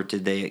ever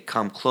did they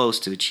come close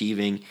to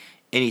achieving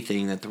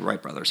anything that the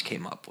Wright brothers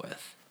came up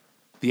with.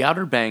 The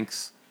Outer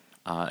Banks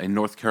in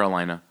North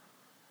Carolina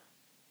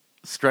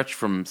stretch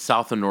from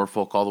south of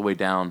Norfolk all the way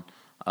down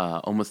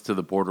almost to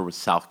the border with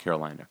South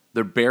Carolina.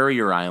 They're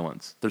barrier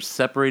islands. They're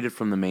separated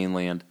from the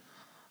mainland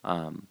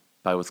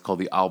by what's called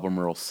the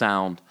Albemarle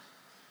Sound,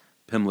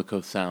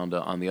 Pimlico Sound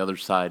on the other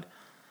side.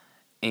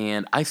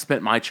 And I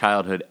spent my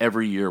childhood,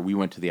 every year we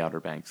went to the Outer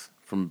Banks.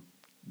 From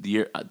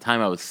the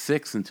time I was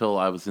 6 until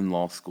I was in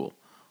law school.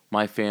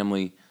 My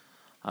family,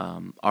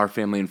 our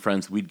family and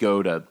friends, we'd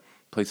go to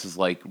places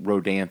like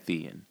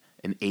Rodanthe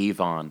and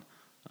Avon,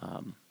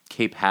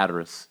 Cape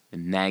Hatteras,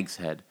 and Nag's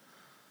Head.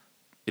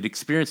 It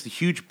experienced a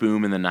huge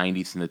boom in the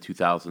 90s and the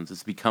 2000s.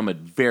 It's become a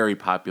very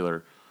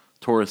popular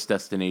tourist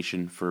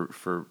destination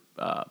for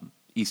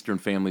Eastern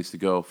families to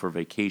go for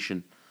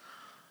vacation.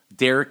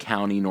 Dare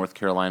County, North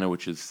Carolina,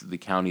 which is the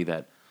county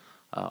that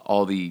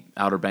all the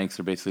Outer Banks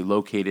are basically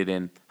located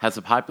in, has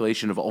a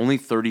population of only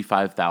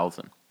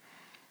 35,000.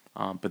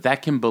 But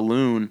that can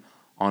balloon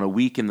on a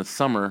week in the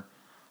summer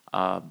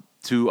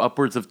to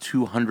upwards of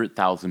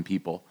 200,000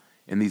 people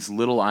in these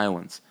little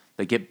islands.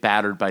 They get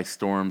battered by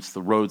storms.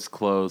 The roads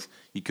close.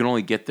 You can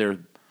only get there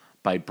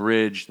by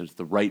bridge. There's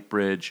the Wright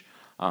Bridge.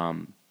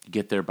 You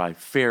get there by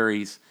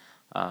ferries.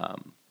 But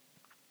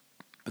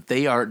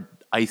they are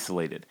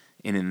isolated.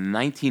 And in the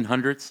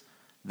 1900s,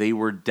 they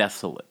were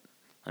desolate.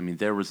 I mean,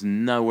 there was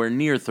nowhere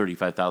near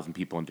 35,000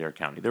 people in Dare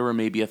County. There were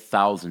maybe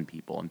 1,000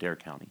 people in Dare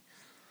County.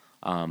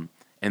 And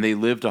they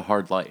lived a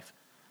hard life.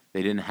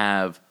 They didn't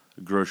have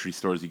grocery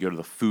stores. You go to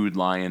the Food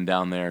Lion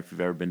down there, if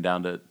you've ever been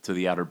down to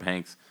the Outer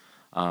Banks.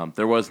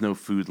 There was no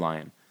Food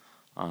Lion.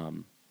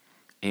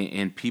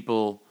 And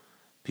people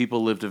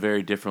lived a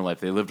very different life.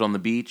 They lived on the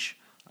beach,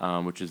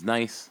 which is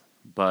nice,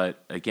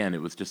 but again,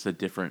 it was just a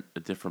different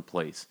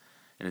place.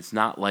 And it's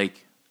not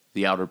like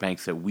the Outer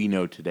Banks that we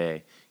know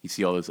today. You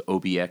see all those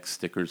OBX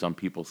stickers on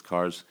people's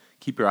cars.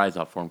 Keep your eyes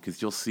out for them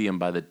because you'll see them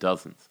by the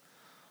dozens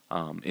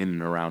in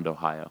and around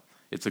Ohio.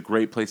 It's a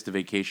great place to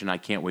vacation. I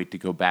can't wait to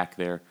go back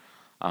there.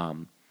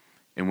 And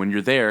when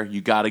you're there, you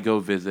got to go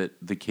visit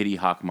the Kitty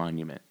Hawk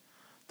Monument,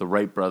 the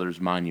Wright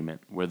Brothers Monument,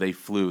 where they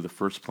flew the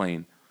first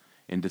plane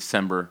in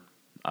December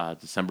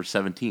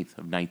 17th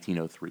of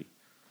 1903.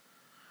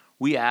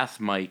 We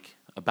asked Mike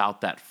about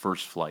that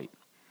first flight.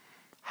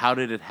 How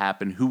did it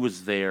happen? Who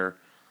was there?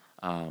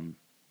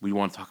 We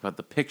want to talk about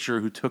the picture,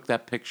 who took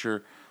that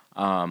picture.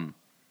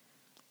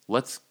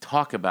 Let's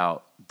talk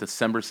about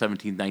December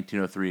 17th,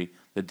 1903,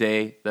 the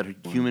day that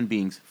human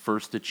beings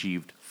first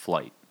achieved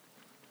flight.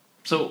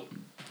 So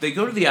they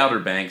go to the Outer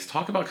Banks.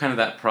 Talk about kind of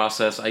that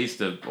process. I used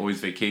to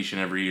always vacation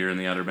every year in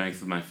the Outer Banks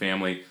with my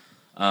family.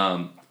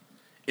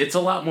 It's a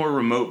lot more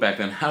remote back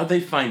then. How did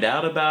they find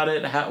out about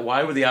it?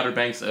 Why were the Outer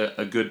Banks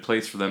a good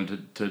place for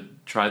them to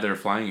try their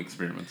flying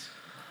experiments?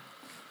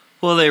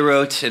 Well, they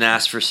wrote and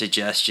asked for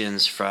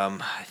suggestions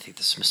from, I think,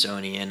 the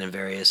Smithsonian and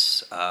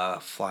various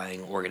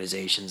flying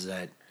organizations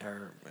that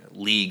are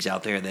leagues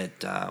out there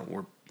that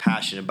were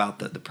passionate about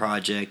the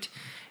project.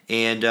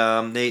 And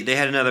they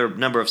had another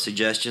number of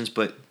suggestions,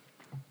 but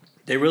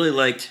they really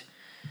liked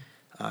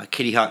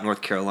Kitty Hawk,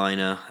 North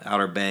Carolina,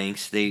 Outer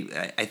Banks.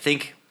 I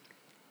think,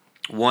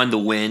 one, the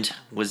wind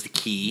was the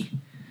key,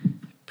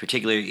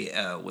 particularly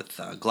with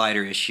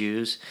glider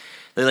issues.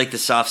 They like the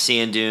soft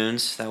sand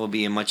dunes. That would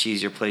be a much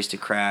easier place to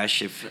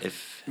crash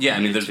if yeah, I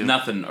mean, there's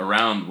nothing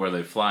around where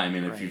they fly. I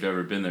mean, if you've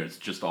ever been there, it's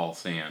just all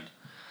sand.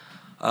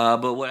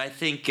 But what I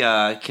think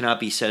cannot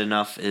be said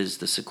enough is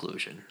the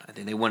seclusion. I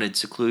think they wanted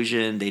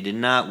seclusion. They did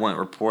not want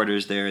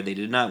reporters there. They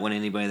did not want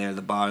anybody there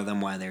to bother them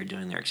while they were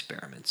doing their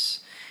experiments.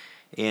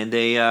 And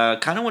they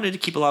kind of wanted to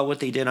keep a lot of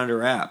what they did under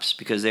wraps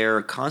because they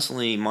are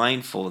constantly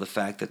mindful of the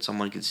fact that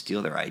someone could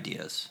steal their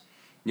ideas.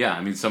 Yeah,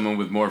 I mean, someone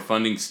with more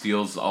funding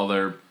steals all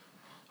their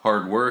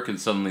hard work, and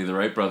suddenly the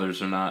Wright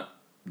brothers are not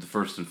the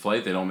first in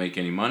flight. They don't make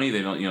any money.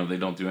 They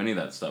don't do any of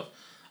that stuff.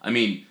 I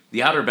mean,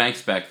 the Outer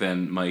Banks back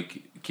then,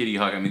 Mike, Kitty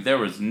Hawk, I mean, there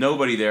was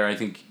nobody there. I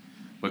think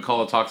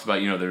McCullough talks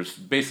about, there's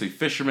basically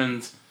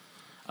fishermen's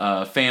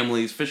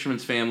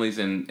families,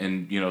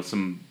 and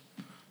some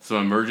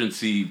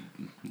emergency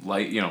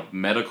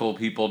medical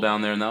people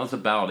down there, and that was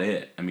about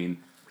it. I mean,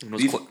 it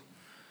was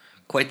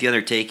quite the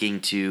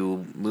undertaking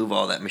to move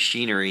all that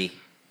machinery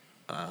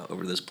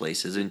over those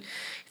places. And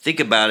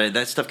think about it,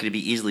 that stuff could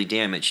be easily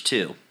damaged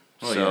too.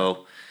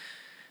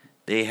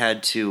 They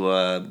had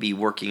to be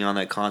working on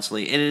that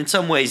constantly. And in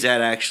some ways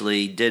that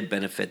actually did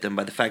benefit them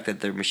by the fact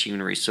that their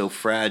machinery is so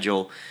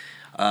fragile.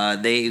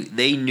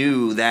 They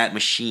knew that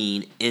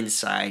machine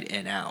inside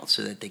and out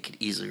so that they could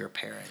easily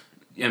repair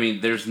it. I mean,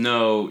 it's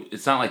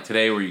not like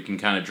today where you can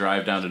kind of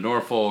drive down to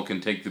Norfolk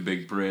and take the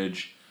big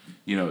bridge,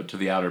 to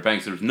the Outer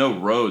Banks. There's no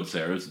roads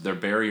there. They're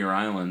barrier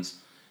islands.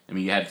 I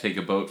mean, you had to take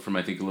a boat from,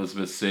 I think,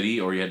 Elizabeth City,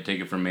 or you had to take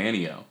it from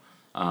Manio.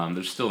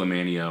 There's still a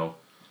Manio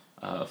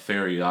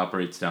ferry that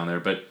operates down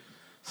there. But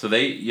so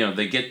they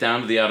get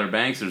down to the Outer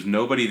Banks. There's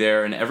nobody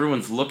there, and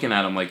everyone's looking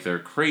at them like they're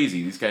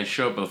crazy. These guys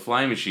show up with a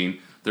flying machine.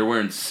 They're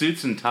wearing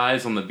suits and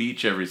ties on the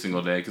beach every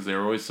single day because they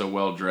were always so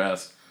well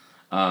dressed.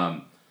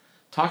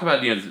 Talk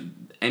about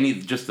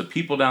just the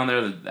people down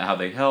there, how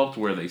they helped,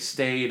 where they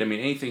stayed. I mean,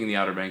 anything in the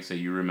Outer Banks that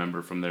you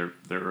remember from their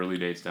early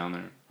days down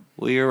there.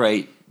 Well, you're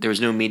right. There was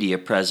no media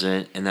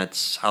present, and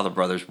that's how the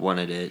brothers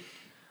wanted it.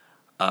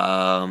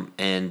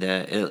 And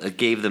it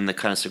gave them the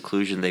kind of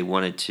seclusion they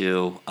wanted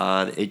to.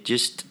 I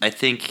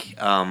think,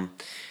 from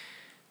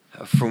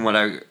what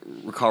I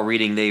recall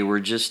reading, they were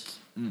just,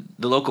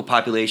 the local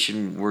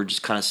population were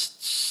just kind of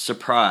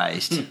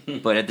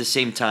surprised, but at the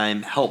same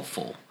time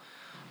helpful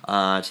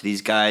to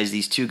these guys,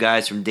 these two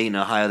guys from Dayton,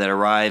 Ohio that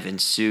arrive in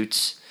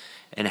suits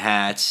and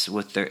hats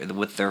with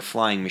their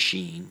flying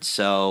machine.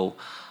 So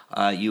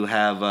you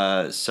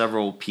have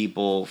several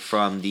people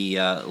from the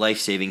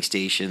life-saving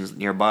stations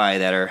nearby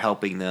that are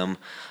helping them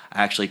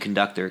actually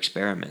conduct their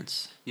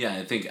experiments. Yeah,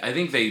 I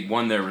think they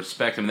won their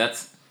respect. I mean,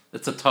 that's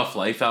a tough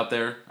life out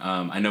there.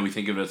 I know we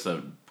think of it as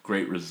a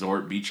great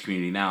resort beach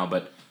community now,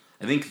 but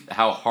I think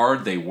how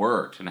hard they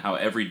worked and how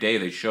every day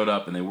they showed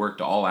up and they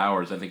worked all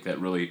hours, I think that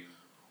really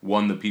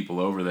won the people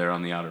over there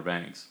on the Outer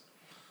Banks.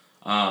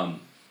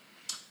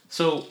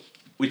 So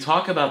we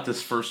talk about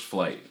this first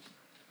flight.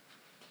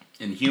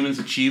 And humans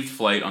achieved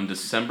flight on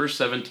December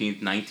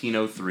 17th,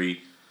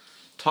 1903.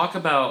 Talk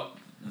about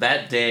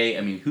that day.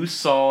 I mean, who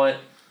saw it?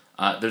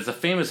 There's a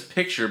famous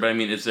picture, but I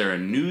mean, is there a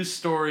news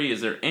story? Is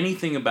there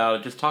anything about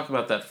it? Just talk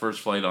about that first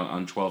flight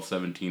on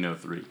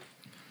 12/17/03.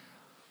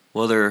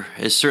 Well, there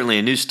is certainly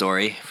a news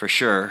story, for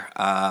sure.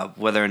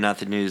 Whether or not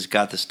the news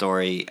got the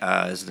story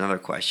is another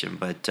question.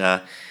 But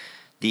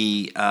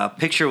the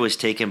picture was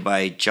taken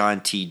by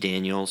John T.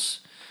 Daniels.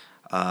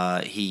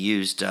 He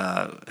used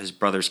his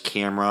brother's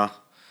camera.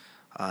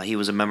 He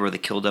was a member of the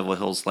Kill Devil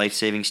Hills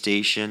Life-Saving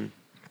Station.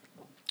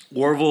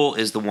 Orville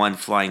is the one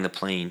flying the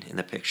plane in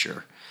the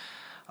picture.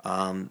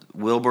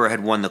 Wilbur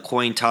had won the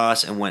coin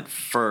toss and went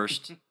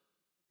first,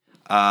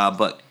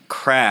 but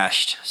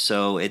crashed.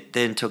 So it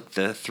then took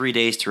the 3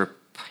 days to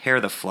repair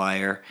the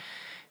flyer,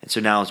 and so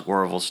now it's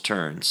Orville's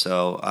turn.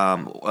 So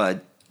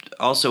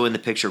also in the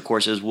picture, of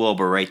course, is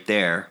Wilbur right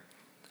there.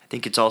 I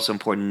think it's also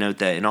important to note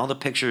that in all the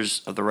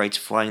pictures of the Wrights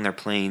flying their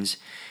planes,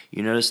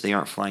 you notice they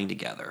aren't flying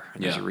together,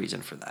 and there's a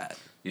reason for that.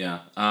 Yeah.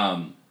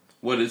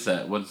 What is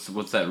that?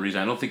 What's that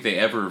reason? I don't think they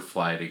ever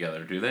fly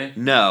together, do they?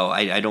 No,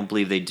 I don't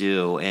believe they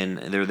do. And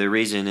the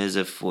reason is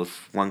if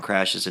one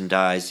crashes and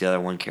dies, the other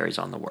one carries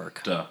on the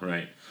work. Duh,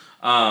 right.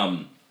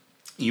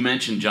 You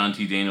mentioned John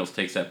T. Daniels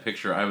takes that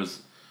picture. I was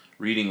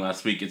reading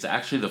last week. It's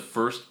actually the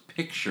first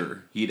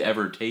picture he'd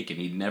ever taken.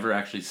 He'd never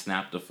actually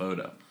snapped a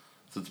photo.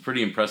 So it's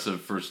pretty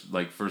impressive first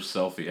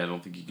selfie. I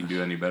don't think you can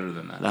do any better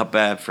than that. Not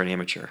bad for an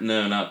amateur.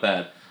 No, not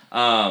bad.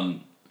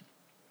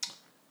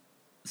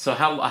 So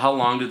how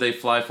long did they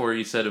fly for?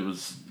 You said it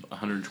was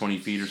 120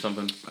 feet or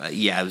something?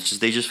 Yeah, it was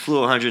they just flew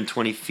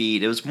 120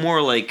 feet. It was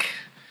more like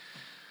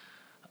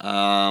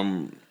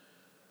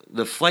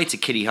the flight to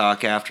Kitty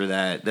Hawk after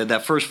that.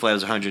 That first flight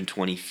was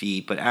 120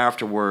 feet, but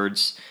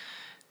afterwards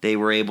they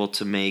were able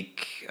to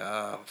make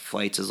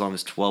flights as long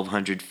as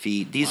 1,200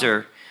 feet. These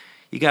are,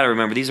 you got to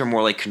remember, these are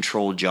more like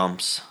controlled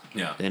jumps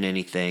than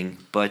anything.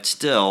 But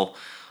still,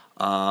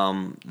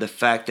 the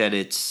fact that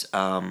it's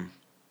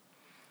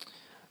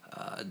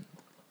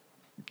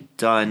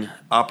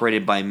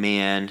operated by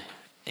man,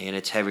 and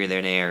it's heavier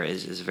than air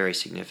is very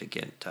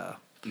significant.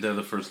 They're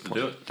the first to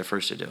do it. The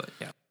first to do it,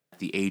 yeah.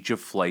 The age of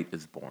flight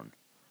is born.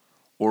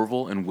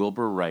 Orville and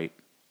Wilbur Wright,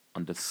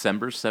 on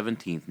December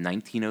 17th,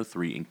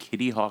 1903, in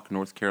Kitty Hawk,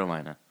 North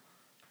Carolina,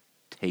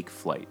 take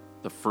flight,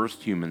 the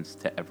first humans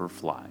to ever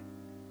fly.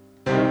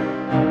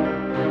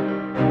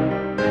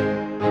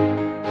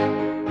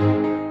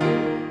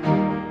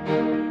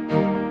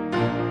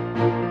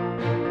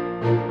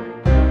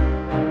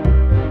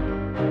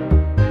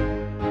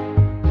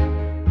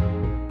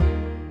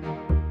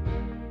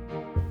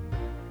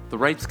 The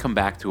Wrights come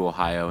back to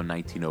Ohio in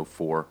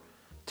 1904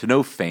 to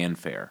no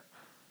fanfare.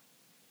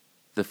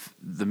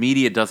 The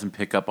media doesn't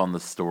pick up on the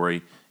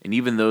story, and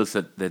even those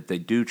that they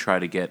do try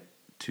to get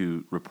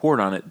to report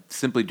on it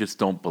simply just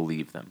don't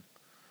believe them.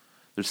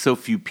 There's so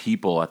few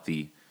people at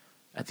the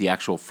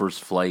actual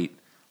first flight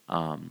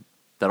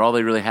that all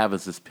they really have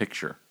is this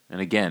picture.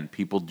 And again,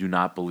 people do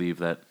not believe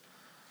that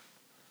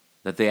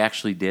they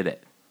actually did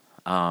it.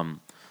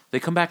 They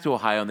come back to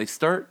Ohio and they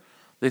start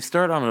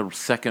on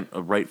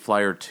a Wright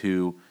Flyer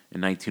 2 in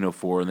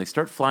 1904, and they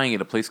start flying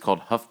at a place called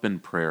Huffman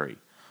Prairie.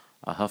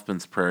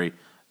 Huffman's Prairie.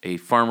 A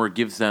farmer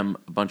gives them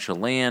a bunch of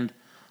land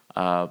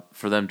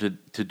for them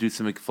to do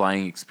some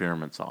flying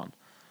experiments on.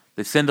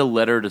 They send a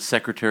letter to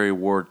Secretary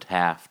Ward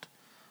Taft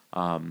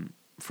from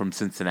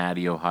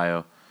Cincinnati,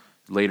 Ohio,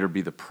 later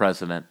be the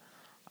president.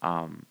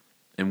 And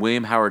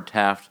William Howard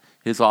Taft,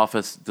 his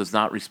office does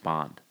not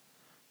respond.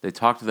 They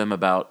talk to them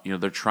about,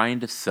 they're trying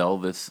to sell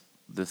this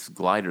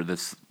glider,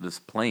 this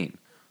plane,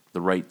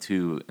 the Wright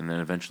 2, and then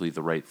eventually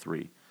the Wright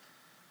 3.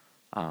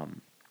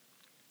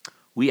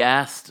 We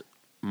asked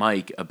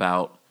Mike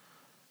about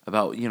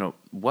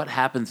what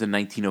happens in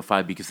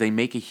 1905, because they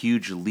make a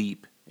huge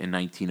leap in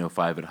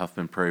 1905 at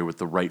Huffman Prairie with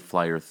the Wright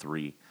Flyer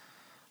 3.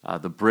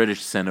 The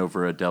British sent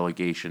over a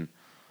delegation.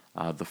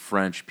 The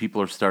French,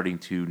 people are starting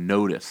to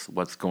notice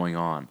what's going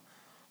on,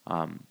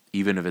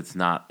 even if it's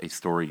not a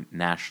story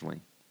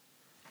nationally.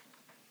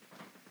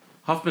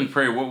 Huffman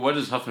Prairie, what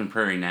is Huffman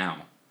Prairie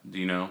now? Do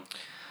you know?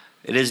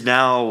 It is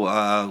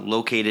now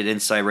located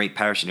inside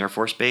Wright-Patterson Air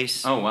Force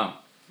Base. Oh, wow.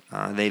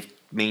 They've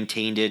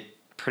maintained it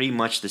pretty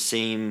much the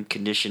same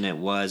condition it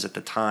was at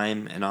the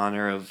time in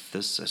honor of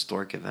this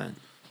historic event.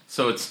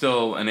 So it's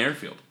still an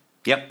airfield?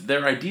 Yep.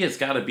 Their idea's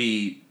got to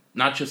be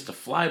not just to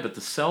fly, but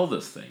to sell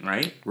this thing,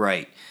 right?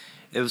 Right.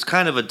 It was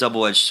kind of a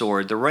double-edged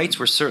sword. The Wrights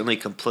were certainly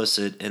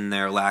complicit in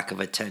their lack of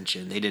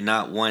attention. They did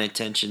not want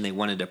attention. They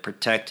wanted to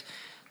protect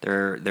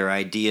their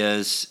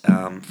ideas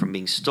from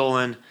being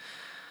stolen.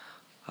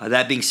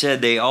 That being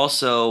said, they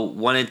also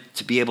wanted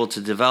to be able to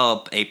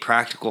develop a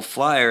practical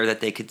flyer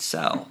that they could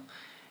sell.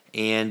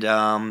 And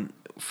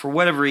for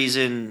whatever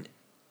reason,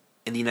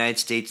 in the United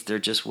States, there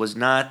just was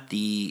not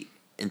the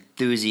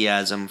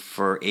enthusiasm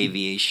for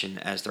aviation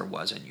as there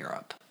was in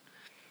Europe.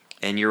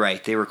 And you're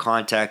right, they were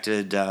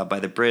contacted by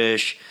the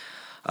British.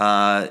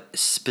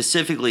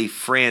 Specifically,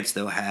 France,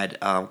 though, had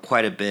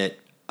quite a bit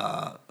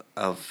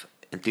of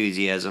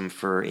enthusiasm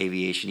for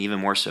aviation, even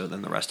more so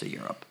than the rest of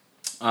Europe.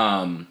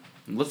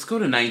 Let's go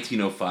to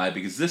 1905,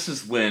 because this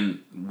is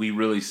when we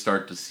really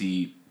start to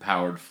see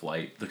powered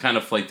flight, the kind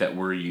of flight that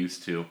we're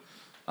used to.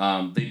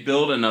 They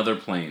build another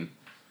plane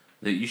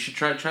that you should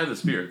try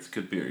this beer. It's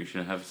good beer. You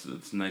should have.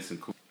 It's nice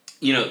and cool.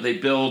 They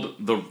build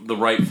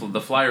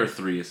the Flyer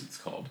 3, as it's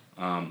called,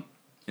 and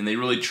they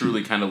really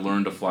truly kind of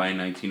learned to fly in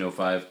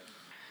 1905.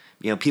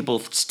 People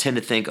tend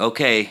to think,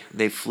 okay,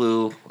 they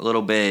flew a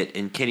little bit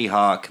in Kitty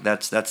Hawk.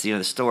 That's the end of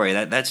the story.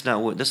 That's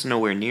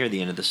nowhere near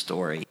the end of the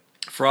story.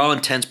 For all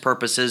intents and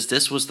purposes,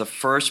 this was the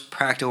first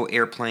practical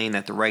airplane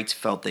that the Wrights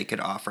felt they could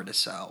offer to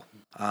sell.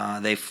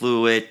 They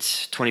flew it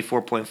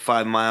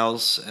 24.5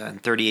 miles in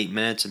 38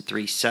 minutes and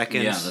 3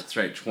 seconds. Yeah, that's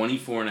right,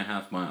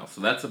 24.5 miles.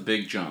 So that's a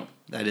big jump.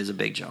 That is a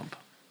big jump.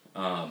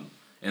 And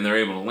they're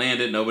able to land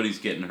it. Nobody's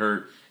getting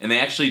hurt. And they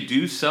actually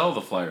do sell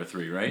the Flyer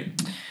 3,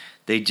 right?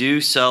 They do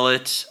sell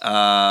it.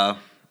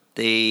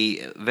 They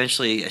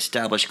eventually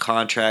establish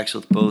contracts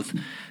with both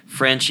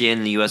French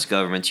and the U.S.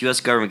 governments. The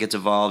U.S. government gets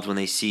involved when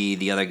they see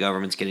the other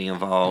governments getting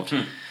involved.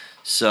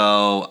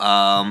 So,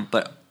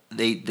 but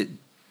the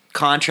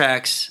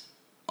contracts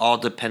all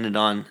depended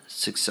on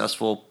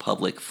successful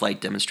public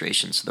flight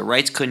demonstrations. So the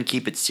Wrights couldn't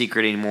keep it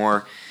secret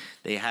anymore.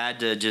 They had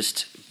to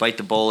just bite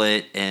the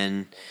bullet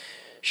and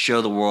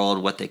show the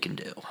world what they can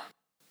do.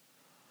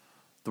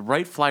 The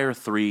Wright Flyer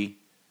 3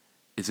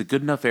 is a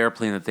good enough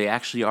airplane that they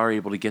actually are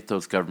able to get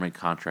those government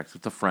contracts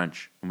with the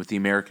French and with the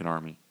American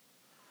Army.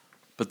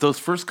 But those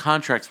first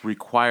contracts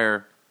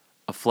require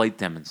a flight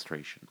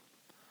demonstration.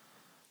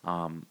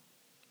 And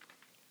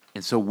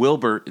so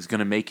Wilbur is going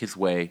to make his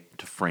way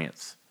to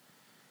France.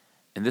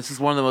 And this is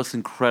one of the most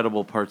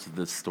incredible parts of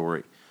this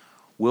story.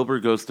 Wilbur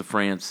goes to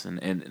France,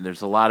 and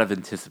there's a lot of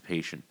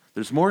anticipation.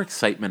 There's more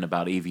excitement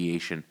about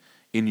aviation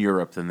in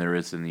Europe than there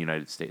is in the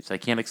United States. I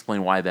can't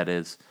explain why that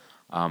is,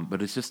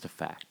 but it's just a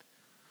fact.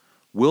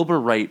 Wilbur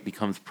Wright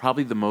becomes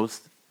probably the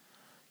most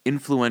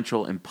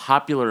influential and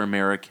popular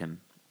American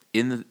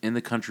in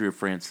the country of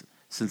France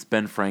since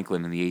Ben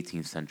Franklin in the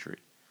 18th century.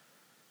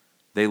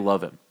 They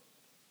love him.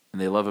 And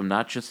they love him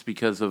not just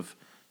because of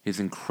his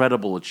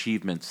incredible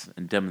achievements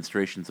and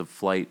demonstrations of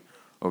flight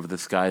over the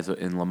skies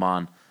in Le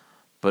Mans,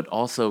 but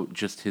also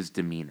just his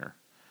demeanor.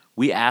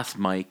 We asked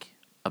Mike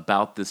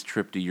about this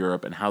trip to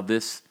Europe and how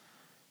this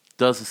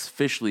does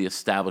officially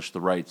establish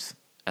the Wrights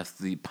as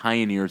the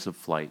pioneers of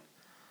flight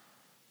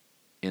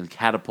and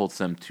catapults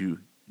them to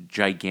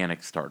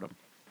gigantic stardom.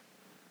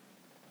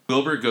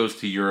 Wilbur goes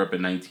to Europe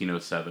in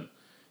 1907.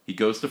 He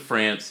goes to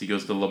France, he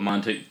goes to Le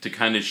Mans to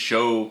kind of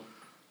show,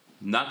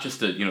 not just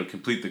to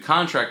complete the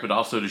contract, but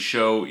also to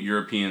show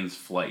Europeans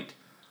flight.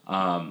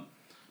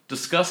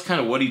 Discuss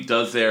kind of what he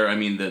does there. I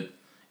mean, that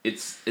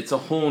it's a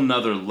whole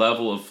nother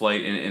level of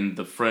flight, and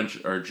the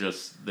French are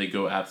just, they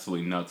go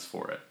absolutely nuts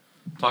for it.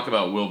 Talk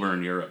about Wilbur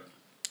in Europe.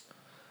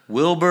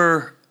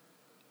 Wilbur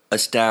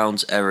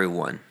astounds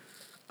everyone.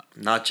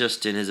 Not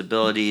just in his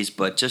abilities,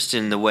 but just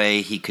in the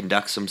way he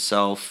conducts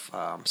himself.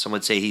 Some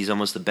would say he's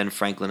almost the Ben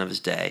Franklin of his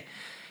day.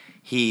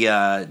 He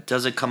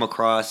doesn't come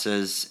across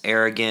as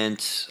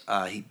arrogant,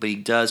 but he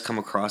does come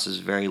across as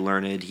very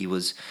learned. He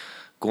was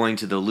going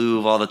to the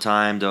Louvre all the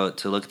time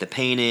to look at the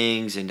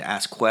paintings and to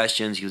ask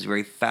questions. He was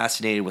very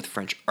fascinated with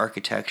French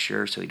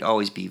architecture, so he'd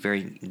always be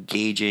very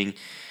engaging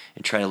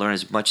and try to learn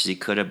as much as he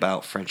could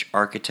about French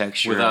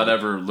architecture. Without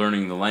ever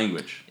learning the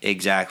language.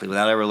 Exactly,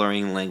 without ever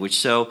learning the language.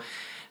 So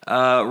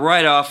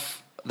right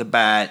off the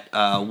bat,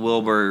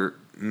 Wilbur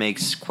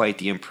makes quite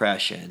the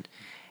impression.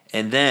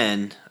 And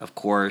then, of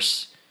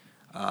course,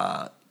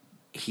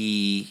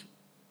 he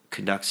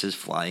conducts his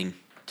flying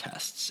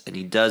tests. And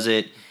he does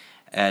it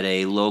at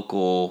a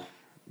local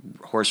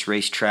horse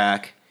race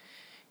track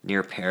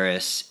near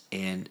Paris.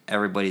 And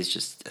everybody's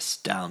just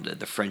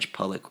astounded. The French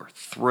public were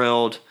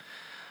thrilled.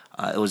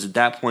 It was at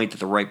that point that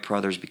the Wright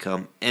brothers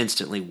become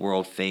instantly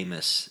world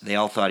famous. They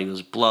all thought he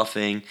was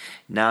bluffing.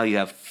 Now you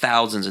have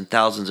thousands and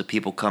thousands of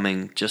people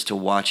coming just to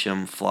watch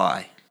him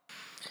fly.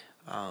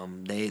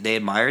 They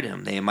admired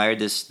him. They admired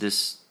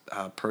this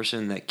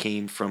person that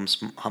came from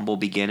humble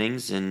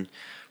beginnings and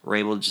were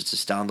able to just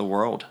astound the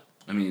world.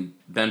 I mean,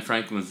 Ben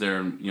Franklin was there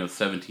in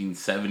 1770,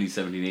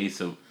 1780,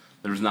 so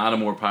there was not a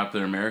more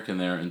popular American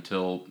there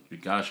until,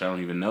 gosh, I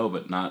don't even know,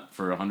 but not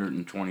for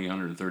 120,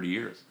 130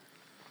 years.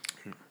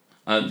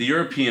 The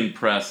European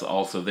press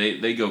also,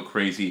 they go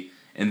crazy.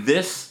 And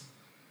this,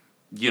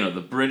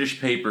 the British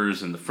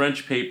papers and the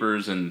French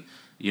papers and,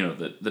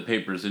 the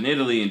papers in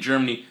Italy and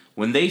Germany,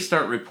 when they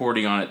start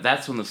reporting on it,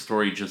 that's when the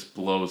story just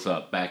blows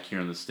up back here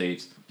in the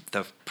States.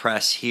 The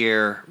press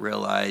here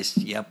realized,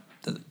 yep,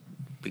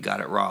 we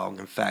got it wrong.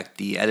 In fact,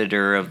 the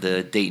editor of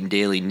the Dayton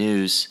Daily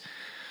News,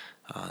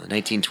 the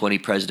 1920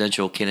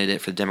 presidential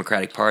candidate for the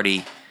Democratic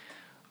Party,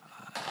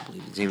 I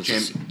believe his name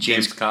was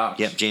James Cox.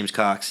 Yep, James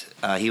Cox.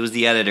 He was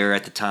the editor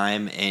at the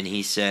time, and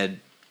he said,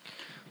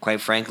 quite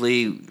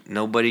frankly,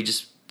 nobody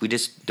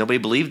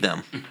believed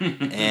them,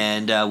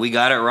 and we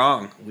got it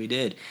wrong. We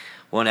did.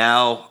 Well,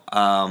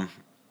 now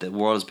the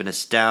world has been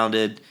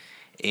astounded,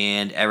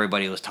 and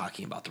everybody was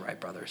talking about the Wright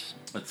brothers.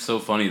 It's so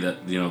funny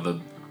that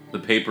the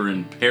paper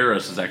in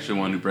Paris is actually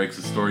one who breaks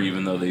the story,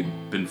 even though they've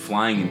been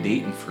flying in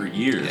Dayton for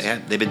years. Yeah,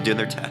 they've been doing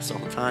their tests all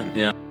the time.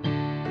 Yeah.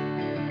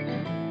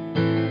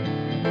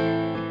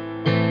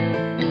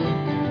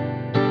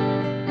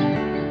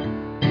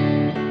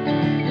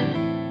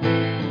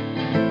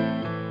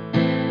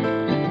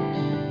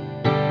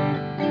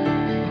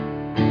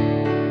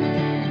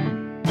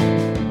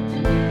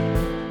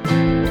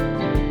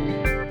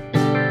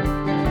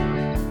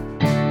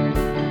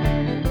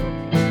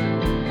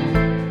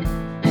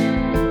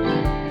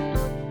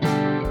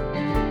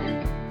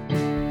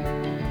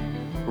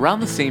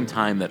 Around the same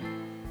time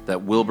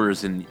that Wilbur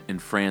is in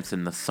France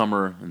in the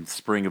summer and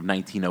spring of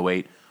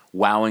 1908,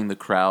 wowing the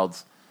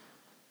crowds,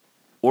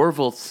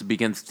 Orville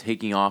begins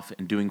taking off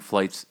and doing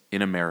flights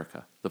in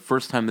America. The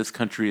first time this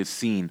country has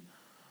seen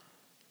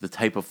the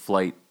type of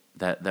flight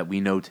that we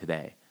know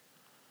today.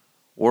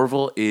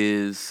 Orville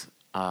is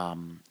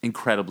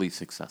incredibly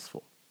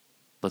successful.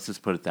 Let's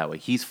just put it that way.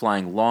 He's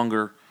flying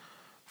longer,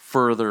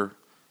 further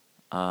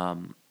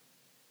than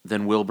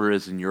Wilbur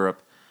is in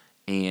Europe.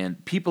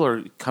 And people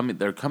are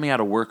coming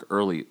out of work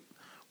early,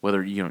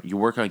 whether you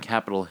work on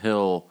Capitol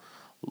Hill,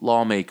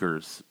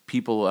 lawmakers,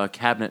 people,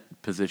 cabinet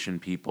position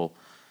people,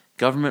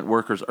 government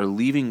workers are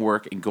leaving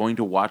work and going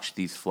to watch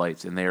these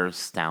flights, and they are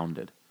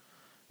astounded.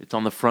 It's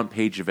on the front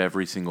page of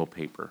every single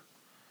paper.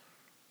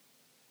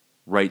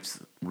 Wrights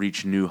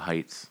reach new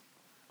heights,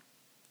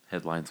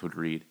 headlines would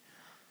read.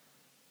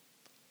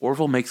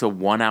 Orville makes a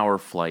 1-hour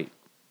flight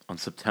on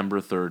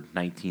September 3rd,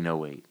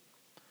 1908.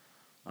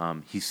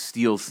 He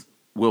steals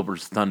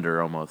Wilbur's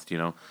thunder almost,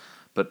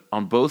 But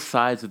on both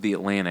sides of the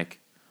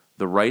Atlantic,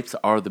 the Wrights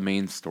are the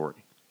main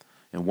story.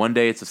 And one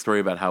day it's a story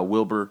about how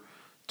Wilbur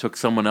took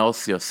someone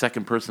else,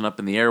 second person up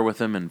in the air with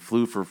him and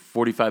flew for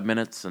 45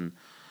 minutes and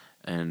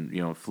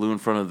flew in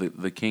front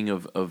of the king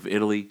of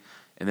Italy.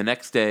 And the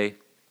next day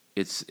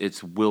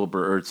it's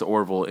Wilbur, or it's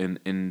Orville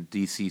in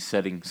D.C.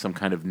 setting some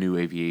kind of new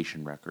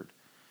aviation record.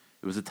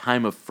 It was a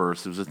time of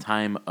firsts. It was a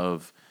time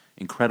of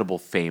incredible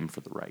fame for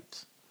the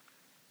Wrights.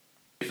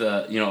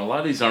 A lot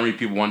of these Army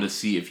people wanted to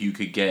see if you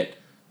could get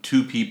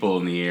two people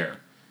in the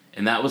air.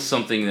 And that was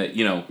something that,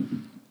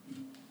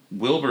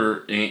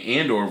 Wilbur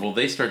and Orville,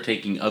 they start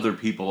taking other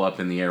people up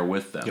in the air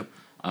with them.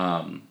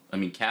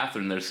 Yep.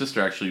 Catherine, their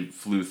sister, actually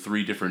flew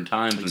 3 different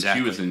times when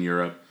she was in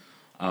Europe.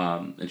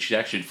 And she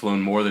actually had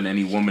flown more than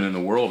any woman in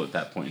the world at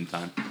that point in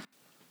time.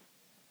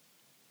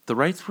 The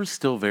Wrights were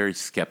still very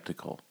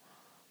skeptical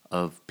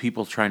of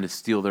people trying to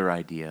steal their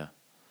idea.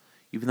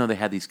 Even though they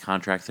had these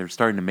contracts, they were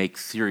starting to make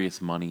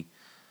serious money.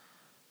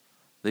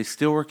 They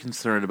still were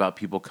concerned about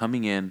people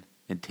coming in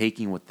and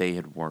taking what they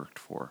had worked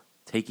for,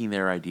 taking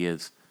their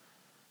ideas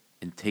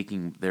and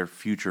taking their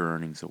future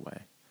earnings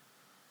away.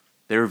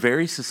 They were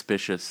very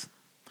suspicious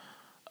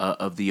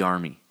of the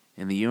Army,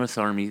 and the U.S.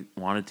 Army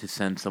wanted to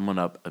send someone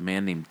up, a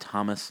man named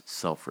Thomas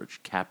Selfridge,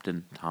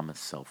 Captain Thomas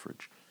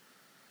Selfridge.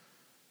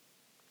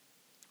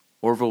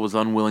 Orville was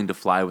unwilling to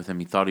fly with him.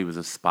 He thought he was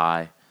a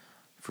spy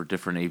for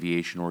different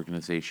aviation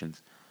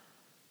organizations.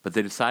 But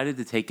they decided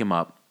to take him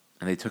up,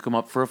 and they took him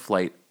up for a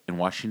flight in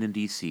Washington,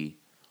 D.C.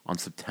 on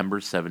September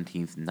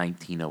 17th,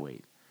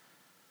 1908.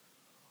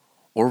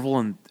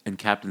 Orville and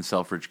Captain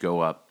Selfridge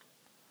go up,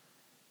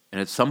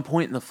 and at some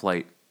point in the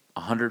flight,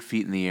 100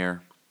 feet in the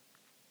air,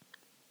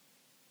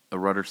 a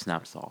rudder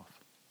snaps off.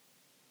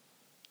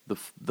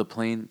 The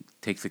plane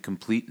takes a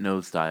complete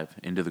nosedive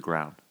into the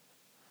ground.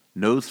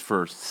 Nose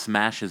first,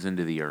 smashes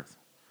into the earth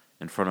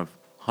in front of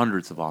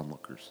hundreds of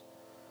onlookers.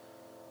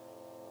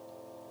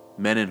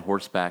 Men in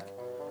horseback,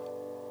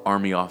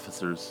 Army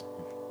officers,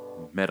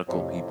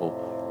 medical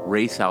people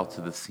race out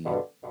to the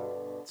scene.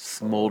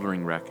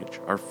 Smoldering wreckage,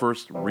 our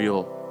first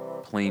real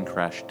plane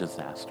crash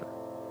disaster.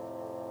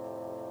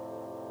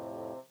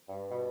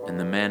 And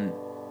the men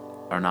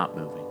are not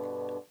moving.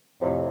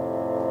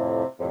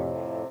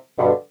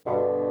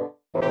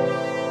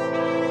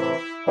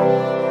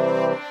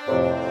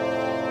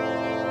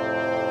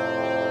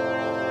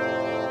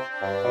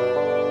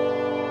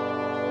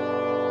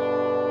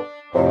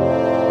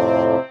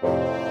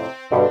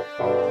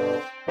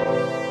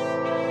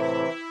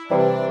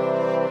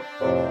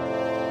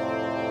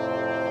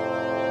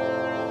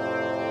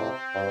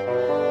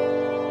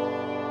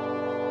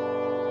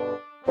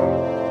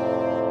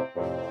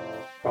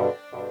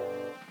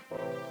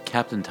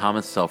 Captain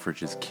Thomas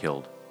Selfridge is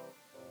killed.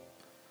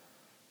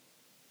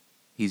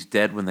 He's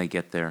dead when they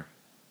get there.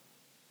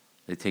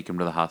 They take him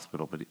to the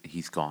hospital, but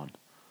he's gone.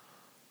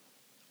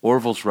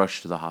 Orville's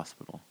rushed to the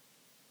hospital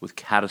with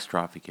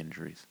catastrophic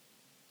injuries,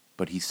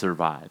 but he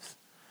survives.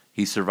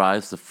 He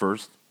survives the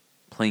first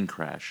plane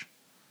crash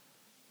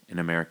in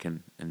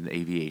American and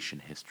aviation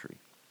history.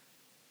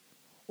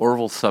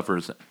 Orville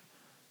suffers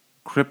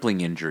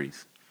crippling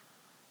injuries.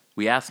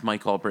 We asked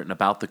Mike Albritton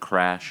about the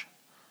crash,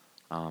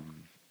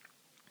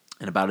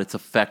 and about its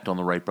effect on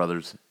the Wright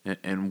brothers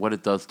and what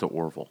it does to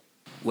Orville.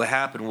 What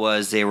happened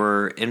was they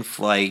were in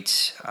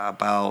flight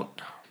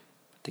about,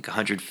 I think,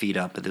 100 feet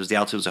up, but the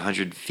altitude was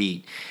 100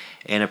 feet,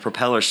 and a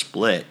propeller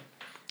split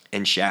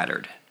and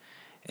shattered.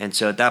 And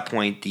so at that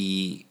point,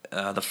 the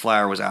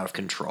flyer was out of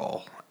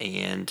control.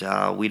 And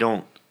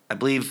I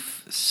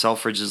believe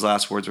Selfridge's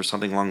last words were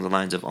something along the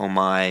lines of, "Oh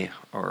my,"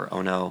 or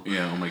 "Oh no."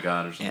 Yeah, "Oh my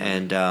God," or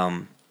something.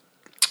 And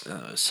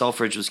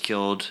Selfridge was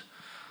killed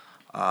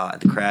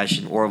at the crash,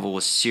 and Orville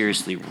was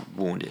seriously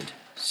wounded.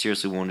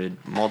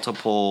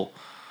 Multiple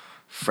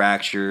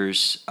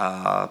fractures,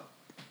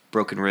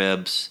 broken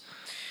ribs.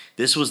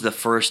 This was the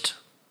first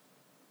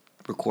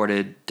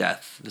recorded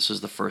death. This was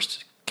the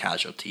first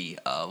casualty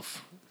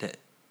of the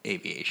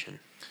aviation.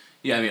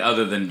 Yeah, I mean,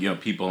 other than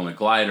people in a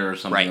glider or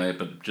something Right. like that,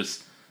 but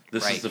just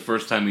this Right. is the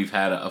first time we've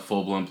had a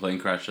full-blown plane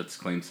crash that's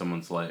claimed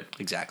someone's life.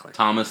 Exactly.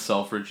 Thomas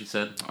Selfridge, you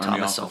said? Army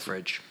Thomas officer?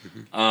 Selfridge.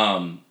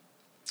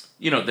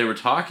 They were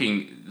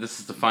talking, this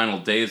is the final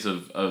days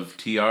of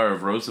TR,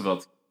 of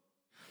Roosevelt.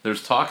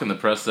 There's talk in the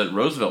press that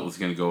Roosevelt was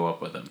going to go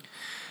up with him.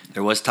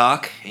 There was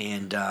talk,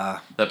 and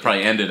That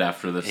probably ended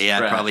after this yeah, it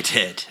crash. probably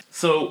did.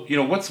 So,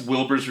 what's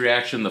Wilbur's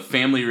reaction, the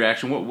family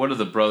reaction? What are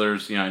the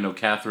brothers? I know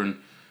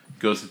Catherine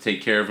goes to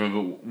take care of him,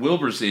 but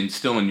Wilbur's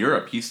still in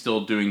Europe. He's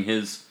still doing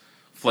his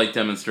flight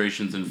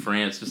demonstrations in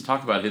France. Just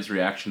talk about his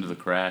reaction to the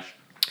crash.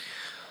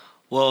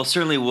 Well,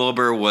 certainly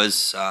Wilbur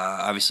was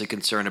obviously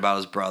concerned about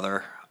his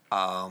brother.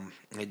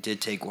 It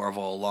did take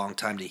Orville a long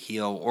time to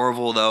heal.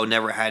 Orville, though,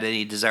 never had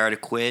any desire to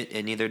quit,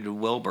 and neither did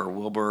Wilbur.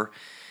 Wilbur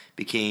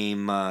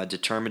became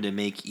determined to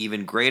make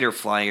even greater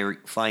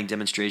flying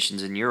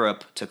demonstrations in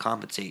Europe to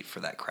compensate for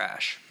that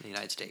crash in the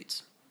United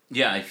States.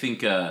 Yeah, I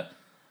think I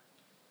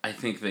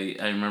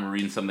remember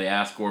reading something. They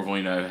asked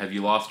Orville, have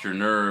you lost your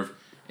nerve?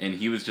 And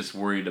he was just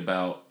worried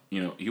about,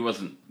 he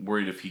wasn't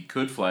worried if he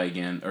could fly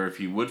again, or if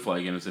he would fly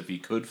again, as if he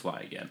could fly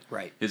again.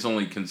 Right. His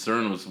only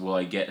concern was, will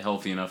I get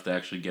healthy enough to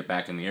actually get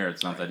back in the air?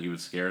 It's not that he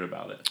was scared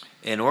about it.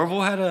 And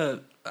Orville had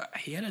a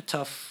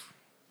tough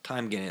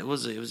time getting it. It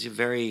was a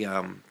very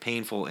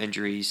painful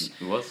injuries.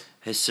 It was.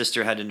 His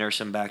sister had to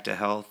nurse him back to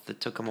health. It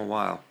took him a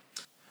while.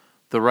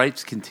 The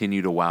Wrights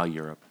continue to wow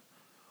Europe.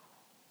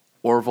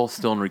 Orville,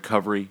 still in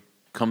recovery,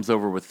 comes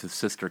over with his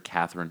sister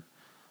Catherine,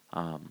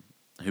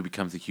 who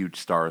becomes a huge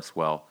star as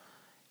well.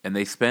 And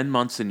they spend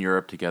months in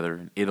Europe together,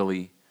 in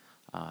Italy,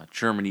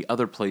 Germany,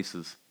 other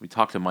places. We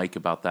talked to Mike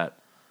about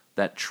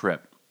that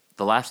trip.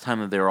 The last time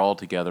that they were all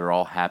together,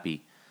 all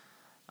happy,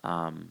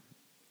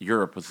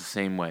 Europe was the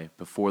same way.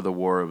 Before the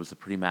war, it was a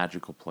pretty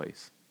magical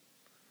place.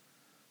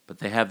 But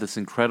they have this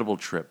incredible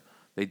trip.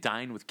 They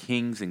dine with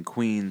kings and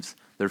queens.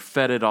 They're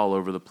feted all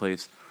over the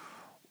place.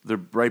 The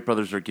Wright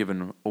brothers are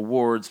given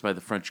awards by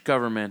the French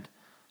government.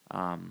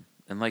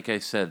 And like I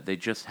said, they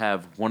just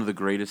have one of the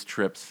greatest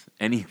trips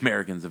any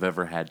Americans have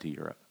ever had to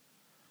Europe.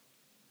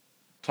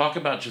 Talk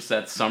about just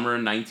that summer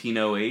in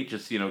 1908,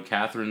 just,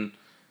 Catherine,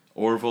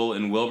 Orville,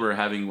 and Wilbur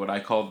having what I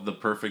call the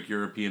perfect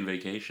European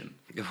vacation.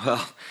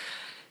 Well,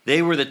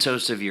 they were the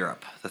toast of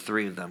Europe, the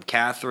three of them.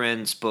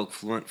 Catherine spoke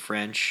fluent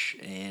French,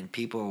 and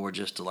people were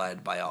just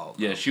delighted by all of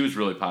them. Yeah, she was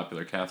really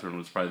popular. Catherine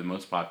was probably the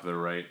most popular,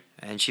 right?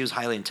 And she was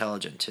highly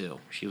intelligent,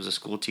 too. She was a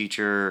school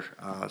teacher,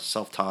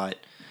 self-taught,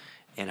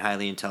 and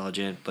highly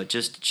intelligent, but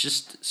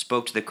just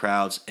spoke to the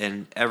crowds,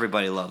 and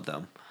everybody loved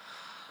them.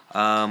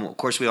 Of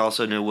course, we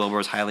also knew Wilbur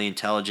was highly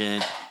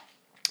intelligent,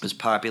 was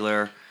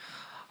popular.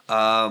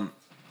 One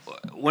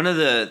of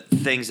the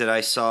things that I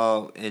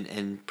saw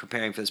in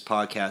preparing for this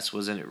podcast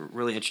was a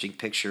really interesting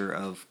picture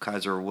of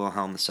Kaiser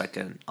Wilhelm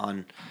II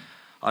on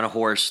a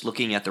horse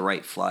looking at the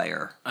Wright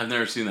Flyer. I've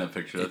never seen that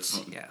picture. That's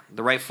fun. Yeah,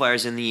 the Wright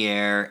Flyer's in the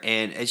air,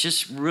 and it's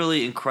just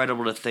really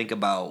incredible to think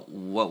about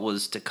what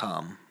was to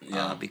come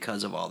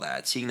because of all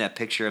that. Seeing that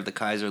picture of the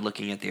Kaiser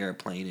looking at the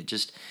airplane, it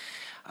just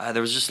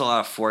there was just a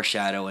lot of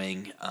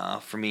foreshadowing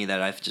for me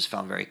that I've just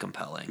found very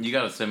compelling. You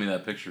got to send me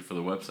that picture for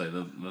the website.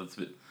 What's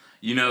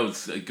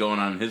going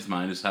on in his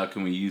mind is how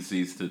can we use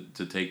these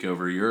to take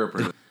over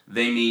Europe?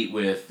 They meet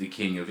with the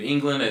King of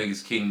England. I think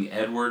it's King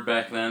Edward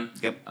back then.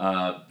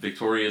 Yep.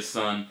 Victoria's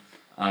son.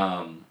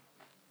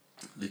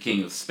 The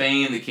King of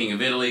Spain, the King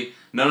of Italy.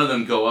 None of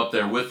them go up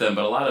there with them,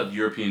 but a lot of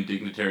European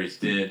dignitaries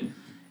did.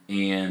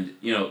 And,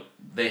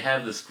 they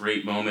have this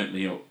great moment,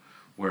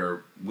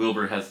 where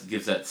Wilbur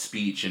gives that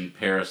speech in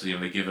Paris. They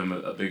give him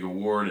a big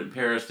award in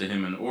Paris to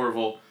him and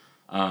Orville.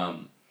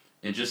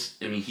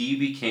 He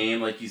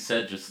became, like you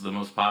said, just the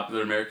most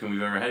popular American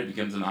we've ever had. He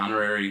becomes an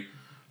honorary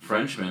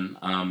Frenchman,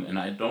 and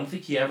I don't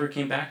think he ever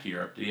came back to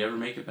Europe. Did he ever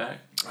make it back?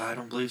 I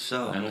don't believe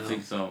so. I don't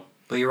think so.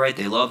 But you're right,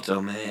 they loved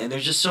him. And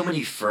there's just so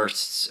many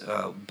firsts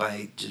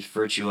by just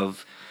virtue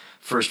of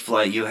first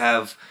flight. You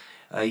have,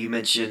 you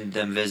mentioned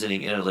them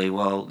visiting Italy.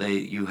 Well,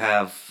 you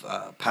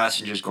have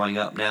passengers going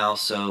up now,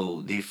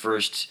 so the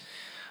first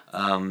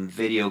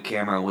video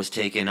camera was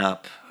taken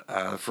up.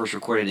 First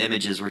recorded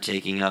images were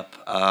taken up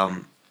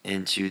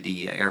into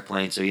the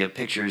airplane. So you have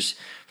pictures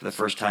for the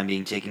first time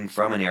being taken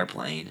from an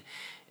airplane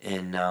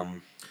in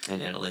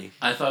Italy.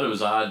 I thought it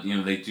was odd.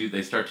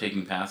 They start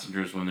taking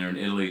passengers when they're in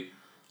Italy.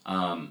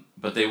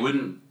 But they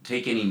wouldn't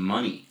take any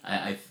money.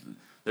 I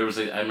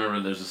remember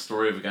there's a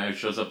story of a guy who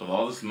shows up with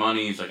all this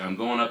money. He's like, I'm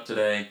going up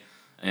today,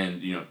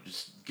 and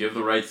just give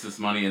the rights this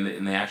money,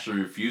 and they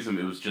actually refuse him.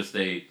 It was just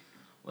I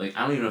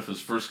don't even know if it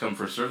was first come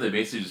first serve. They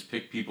basically just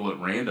picked people at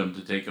random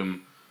to take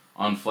them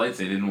on flights.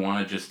 They didn't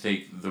want to just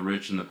take the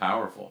rich and the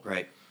powerful.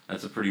 Right.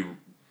 That's a pretty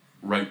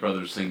Wright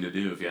brothers thing to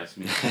do, if you ask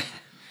me.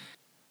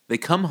 They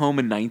come home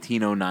in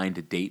 1909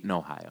 to Dayton,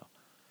 Ohio,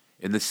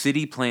 and the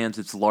city plans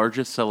its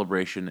largest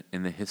celebration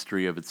in the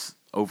history of its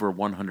over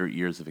 100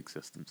 years of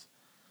existence.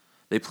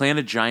 They plan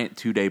a giant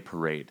 2-day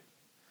parade.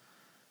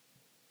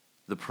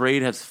 The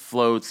parade has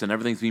floats and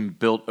everything's being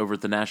built over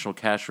at the National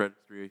Cash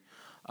Registry,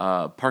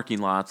 parking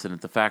lots, and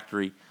at the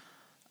factory.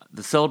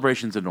 The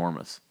celebration's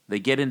enormous. They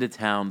get into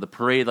town. The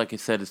parade, like I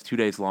said, is 2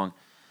 days long.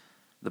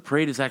 The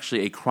parade is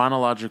actually a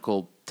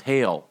chronological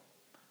tale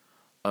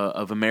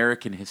of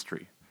American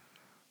history,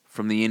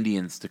 from the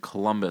Indians to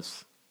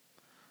Columbus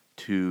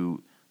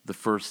to the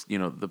first,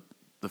 the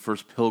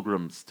first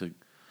Pilgrims to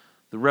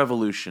the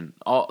Revolution,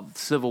 all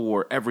Civil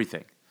War,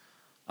 everything,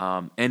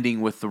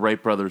 ending with the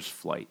Wright brothers'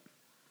 flight.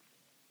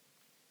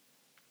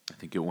 I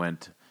think it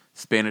went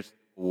Spanish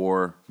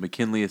War,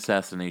 McKinley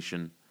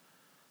assassination,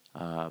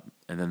 and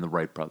then the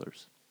Wright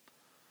brothers.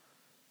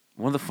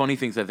 One of the funny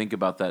things I think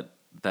about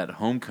that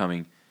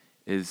homecoming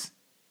is,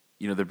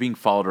 they're being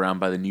followed around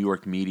by the New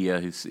York media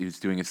who's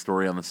doing a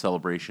story on the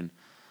celebration.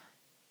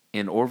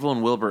 And Orville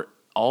and Wilbur,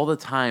 all the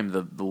time,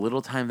 the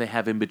little time they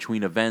have in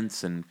between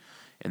events and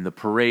the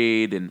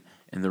parade and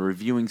the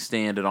reviewing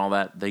stand and all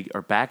that, they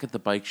are back at the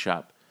bike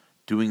shop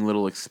doing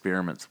little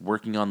experiments,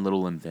 working on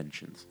little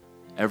inventions.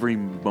 Every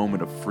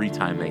moment of free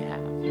time they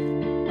have.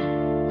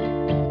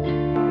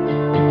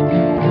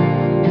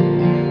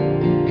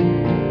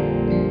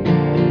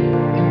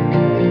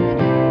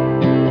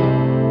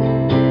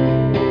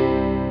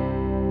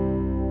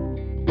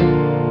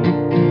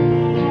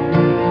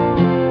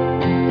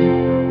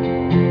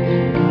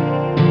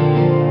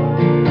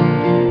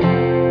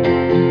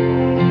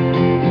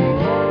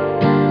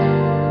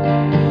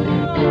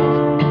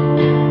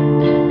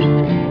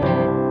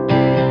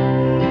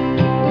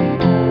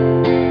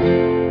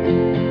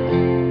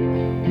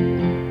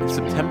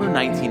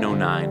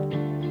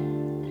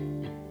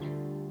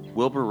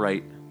 Wilbur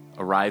Wright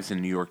arrives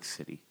in New York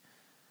City.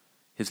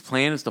 His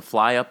plan is to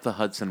fly up the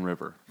Hudson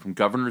River from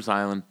Governor's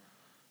Island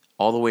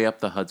all the way up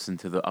the Hudson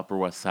to the Upper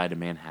West Side of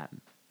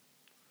Manhattan,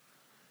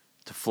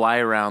 to fly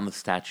around the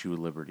Statue of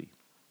Liberty.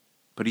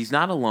 But he's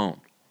not alone.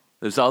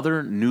 There's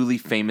other newly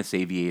famous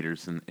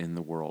aviators in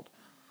the world.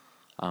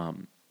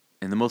 And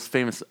the most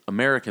famous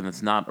American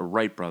that's not a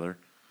Wright brother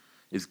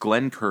is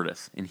Glenn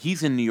Curtiss. And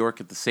he's in New York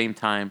at the same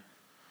time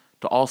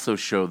to also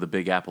show the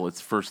Big Apple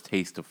its first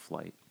taste of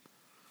flight.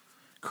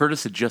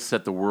 Curtiss had just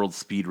set the world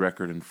speed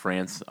record in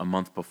France a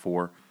month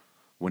before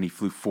when he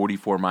flew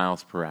 44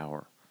 miles per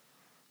hour.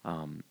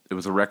 It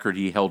was a record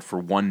he held for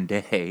one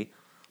day,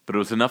 but it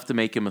was enough to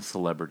make him a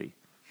celebrity.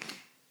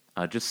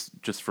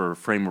 Just for a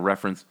frame of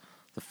reference,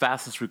 the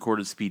fastest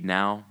recorded speed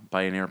now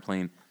by an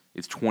airplane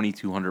is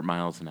 2,200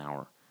 miles an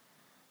hour.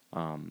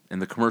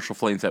 And the commercial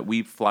planes that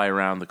we fly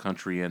around the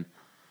country in,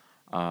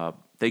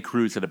 they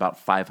cruise at about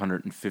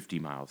 550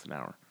 miles an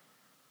hour.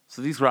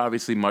 So these were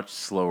obviously much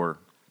slower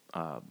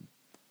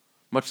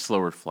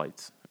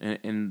flights,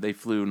 and they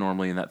flew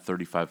normally in that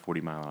 35,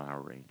 40 mile an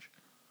hour range.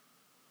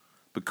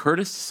 But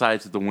Curtiss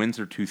decides that the winds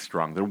are too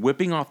strong. They're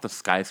whipping off the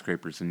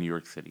skyscrapers in New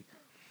York City.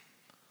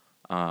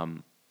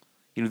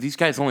 These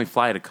guys only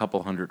fly at a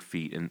couple hundred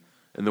feet, and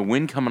the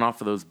wind coming off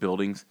of those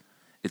buildings,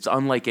 it's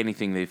unlike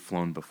anything they've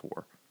flown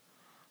before.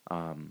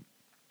 And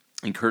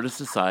Curtiss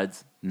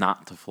decides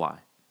not to fly.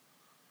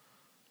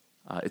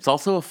 It's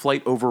also a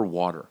flight over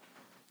water.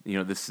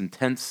 This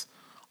intense,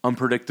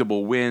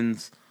 unpredictable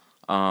winds.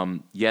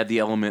 The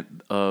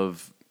element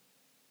of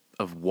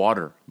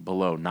water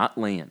below, not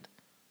land.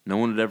 No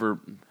one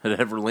had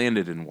ever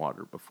landed in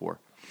water before.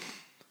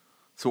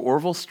 So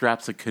Orville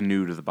straps a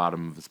canoe to the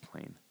bottom of his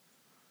plane,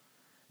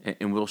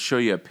 and we'll show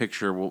you a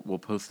picture. We'll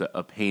post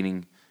a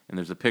painting, and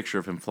there's a picture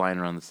of him flying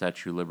around the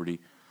Statue of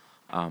Liberty.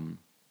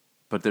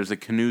 But there's a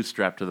canoe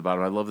strapped to the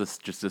bottom. I love this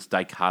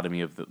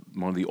dichotomy of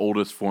one of the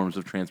oldest forms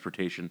of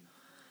transportation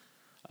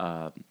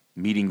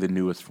meeting the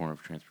newest form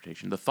of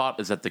transportation. The thought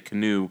is that the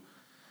canoe,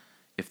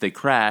 if they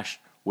crashed,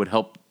 would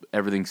help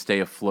everything stay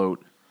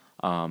afloat,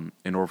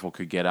 and Orville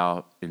could get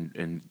out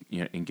and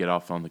get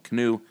off on the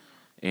canoe,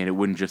 and it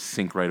wouldn't just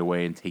sink right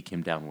away and take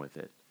him down with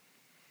it.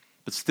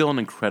 But still an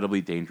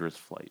incredibly dangerous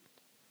flight.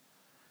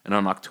 And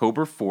on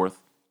October 4th,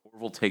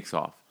 Orville takes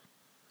off.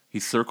 He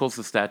circles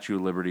the Statue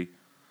of Liberty.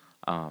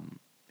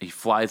 He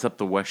flies up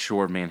the west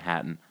shore of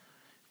Manhattan,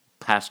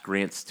 past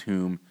Grant's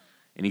tomb,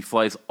 and he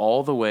flies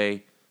all the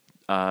way,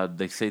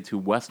 they say, to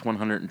West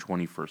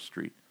 121st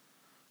Street.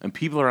 And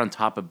people are on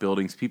top of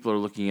buildings. People are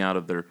looking out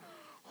of their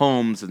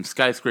homes and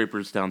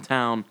skyscrapers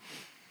downtown,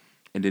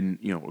 and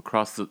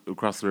across the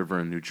river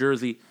in New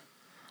Jersey.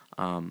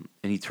 And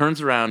he turns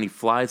around. He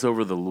flies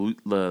over the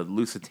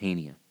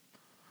Lusitania,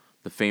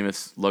 the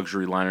famous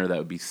luxury liner that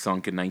would be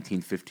sunk in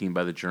 1915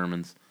 by the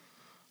Germans.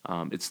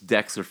 Its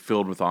decks are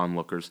filled with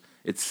onlookers.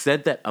 It's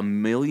said that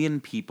 1 million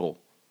people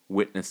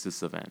witnessed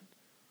this event.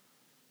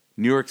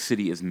 New York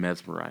City is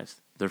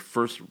mesmerized. Their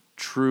first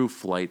true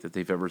flight that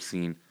they've ever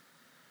seen.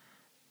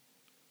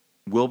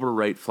 Wilbur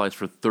Wright flies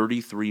for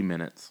 33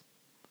 minutes,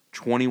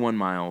 21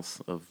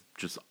 miles of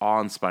just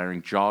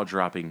awe-inspiring,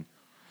 jaw-dropping,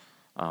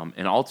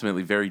 and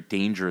ultimately very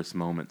dangerous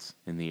moments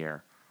in the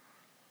air.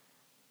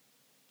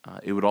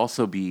 It would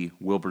also be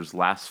Wilbur's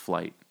last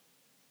flight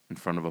in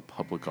front of a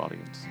public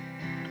audience.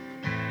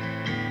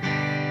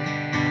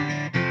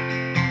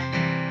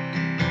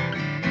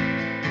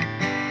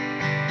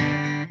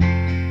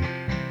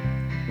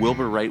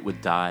 Wilbur Wright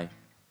would die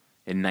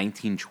in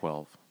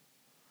 1912,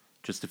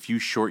 just a few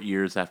short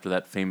years after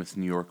that famous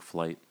New York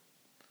flight.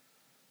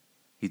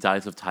 He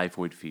dies of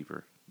typhoid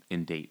fever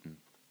in Dayton.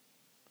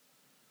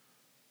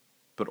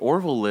 But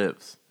Orville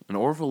lives, and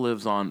Orville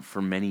lives on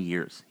for many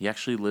years. He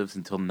actually lives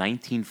until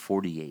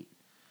 1948.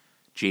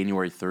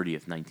 January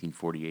 30th,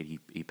 1948,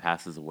 he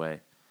passes away.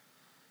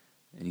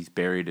 And he's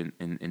buried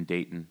in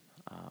Dayton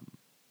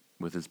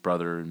with his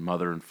brother and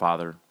mother and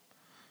father,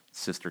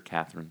 sister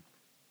Catherine.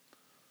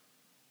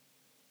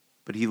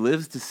 But he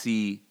lives to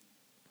see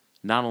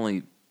not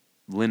only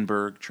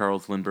Lindbergh,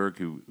 Charles Lindbergh,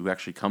 who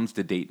actually comes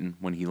to Dayton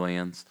when he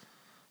lands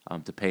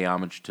to pay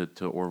homage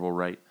to Orville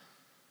Wright.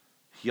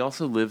 He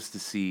also lives to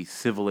see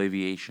civil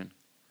aviation.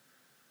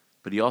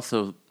 But he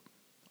also,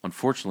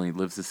 unfortunately,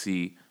 lives to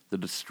see the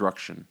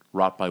destruction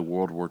wrought by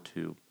World War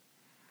II.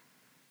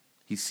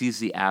 He sees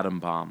the atom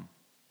bomb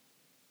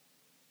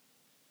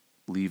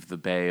leave the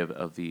bay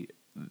of the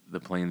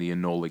plane, the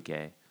Enola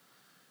Gay.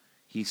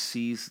 He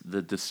sees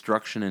the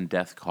destruction and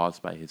death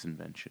caused by his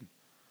invention.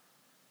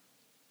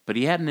 But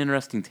he had an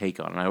interesting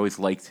take on it, and I always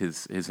liked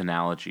his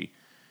analogy.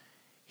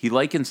 He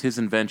likens his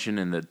invention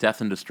and the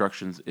death and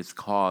destruction it's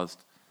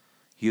caused,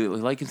 he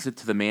likens it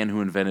to the man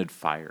who invented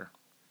fire.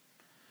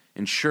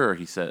 And sure,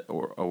 he said,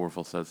 or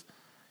Orville says,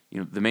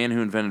 the man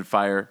who invented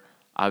fire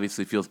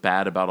obviously feels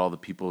bad about all the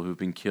people who've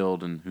been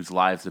killed and whose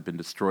lives have been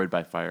destroyed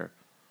by fire.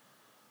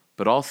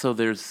 But also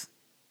there's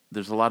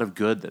a lot of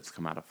good that's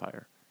come out of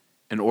fire.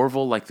 And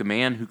Orville, like the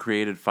man who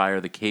created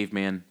fire, the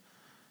caveman,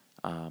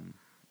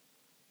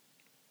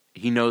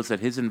 he knows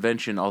that his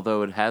invention,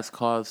 although it has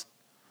caused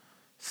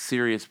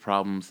serious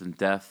problems and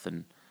death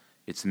and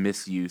its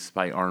misuse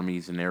by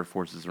armies and air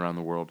forces around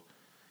the world,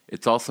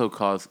 it's also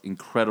caused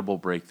incredible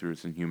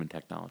breakthroughs in human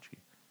technology.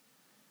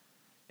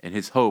 And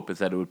his hope is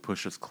that it would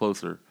push us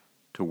closer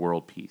to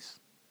world peace.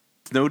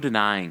 There's no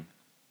denying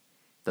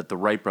that the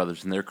Wright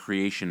brothers and their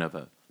creation of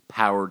a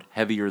powered,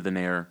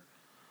 heavier-than-air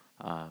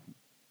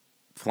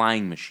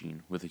flying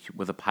machine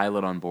with a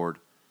pilot on board,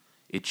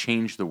 it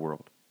changed the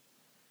world.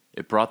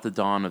 It brought the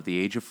dawn of the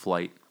age of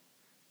flight,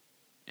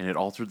 and it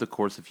altered the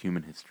course of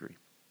human history.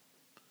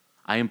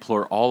 I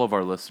implore all of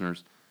our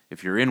listeners,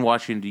 if you're in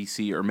Washington,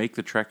 D.C., or make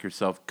the trek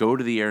yourself, go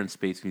to the Air and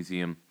Space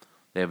Museum.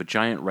 They have a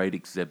giant Wright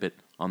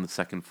exhibit on the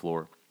second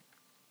floor.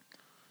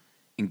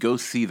 And go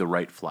see the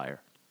Wright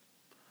Flyer.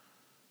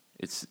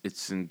 It's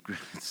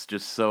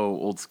just so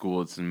old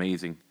school, it's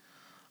amazing.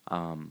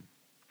 And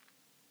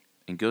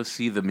go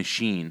see the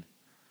machine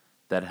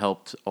that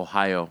helped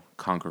Ohio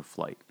conquer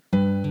flight.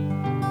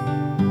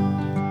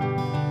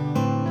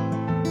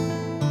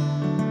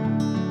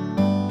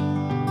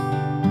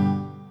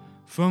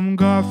 From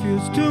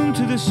Garfield's tomb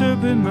to the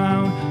Serpent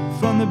Mound,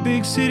 from the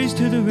big cities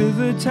to the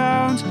river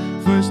towns,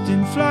 first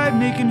in flight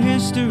making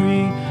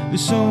history.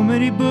 There's so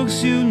many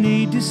books you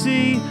need to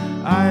see.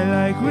 I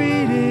like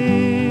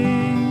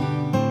reading,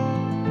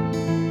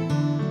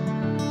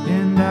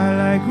 and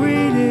I like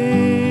reading.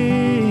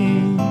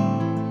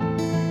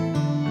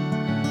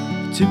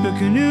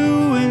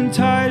 Tippecanoe and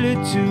Tyler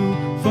too,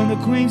 from the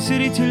Queen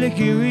City to Lake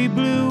Erie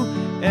Blue,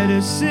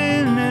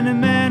 Edison and a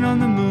Man on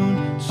the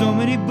Moon. So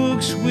many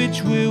books,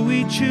 which will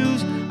we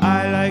choose?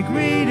 I like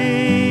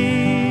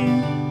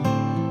reading,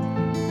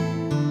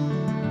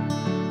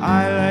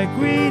 I like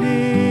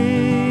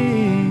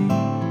reading.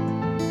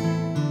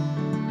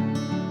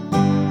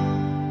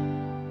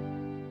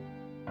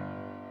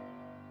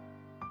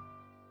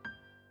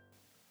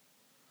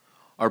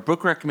 Our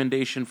book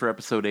recommendation for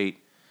episode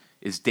 8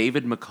 is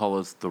David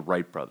McCullough's The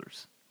Wright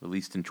Brothers,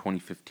 released in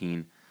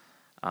 2015.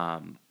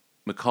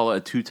 McCullough,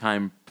 a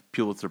 2-time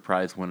Pulitzer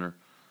Prize winner,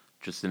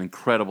 just an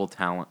incredible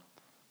talent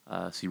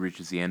as he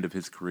reaches the end of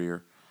his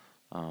career.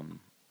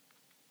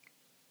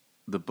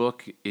 The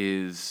book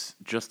is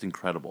just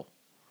incredible.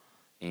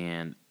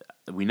 And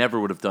we never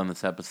would have done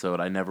this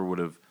episode. I never would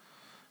have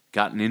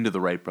gotten into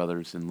the Wright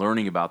brothers and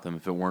learning about them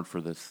if it weren't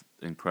for this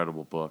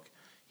incredible book.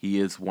 He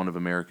is one of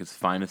America's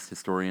finest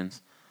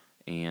historians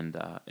and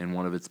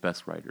one of its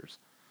best writers.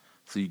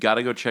 So you got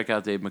to go check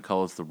out Dave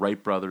McCullough's The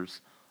Wright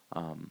Brothers.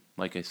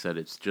 Like I said,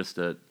 it's just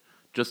a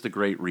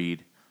great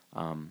read,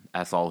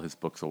 as all his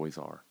books always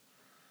are.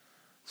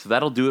 So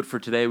that'll do it for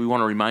today. We want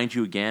to remind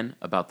you again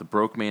about the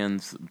Broke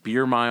Man's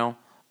Beer Mile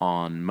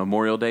on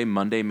Memorial Day,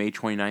 Monday, May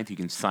 29th. You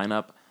can sign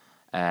up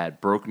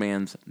at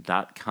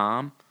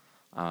brokemans.com.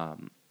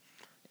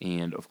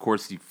 And, of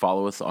course, you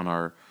follow us on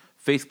our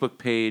Facebook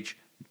page,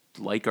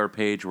 like our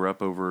page. We're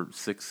up over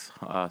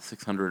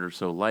 600 or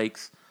so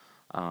likes.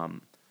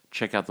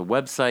 Check out the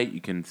website.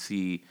 You can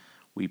see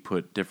we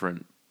put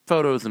different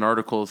photos and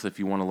articles if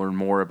you want to learn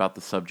more about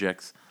the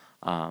subjects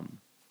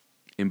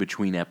in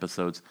between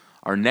episodes.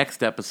 Our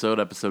next episode,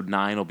 episode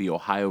 9, will be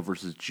Ohio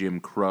versus Jim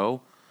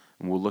Crow,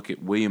 and we'll look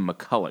at William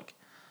McCulloch,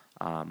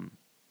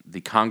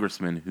 the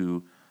congressman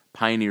who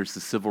pioneers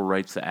the Civil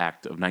Rights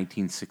Act of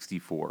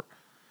 1964,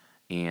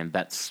 and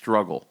that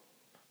struggle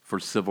for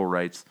civil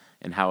rights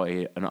and how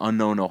an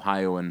unknown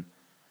Ohioan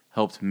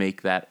helped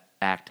make that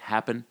act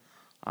happen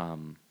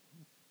in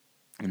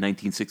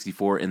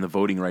 1964, in the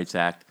Voting Rights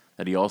Act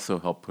that he also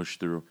helped push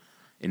through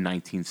in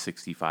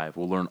 1965.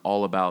 We'll learn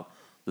all about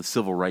the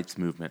civil rights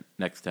movement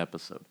next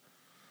episode.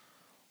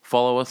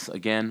 Follow us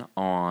again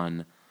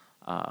on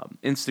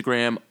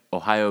Instagram,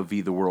 Ohio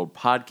v. the World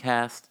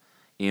Podcast,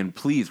 and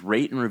please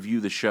rate and review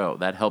the show.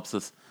 That helps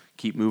us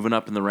keep moving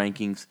up in the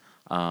rankings.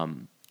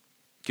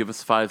 Give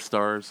us 5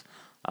 stars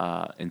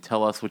and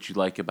tell us what you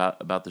like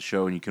about the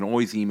show. And you can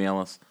always email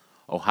us,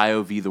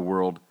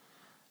 ohiovtheworld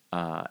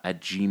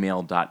at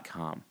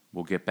gmail.com.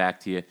 We'll get back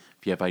to you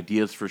if you have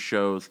ideas for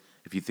shows,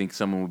 if you think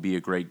someone would be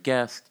a great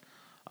guest,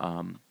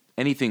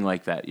 anything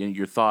like that.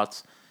 Your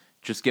thoughts,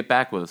 just get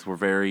back with us. We're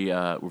very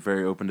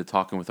open to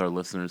talking with our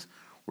listeners.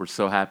 We're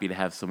so happy to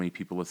have so many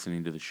people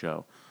listening to the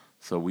show.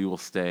 So we will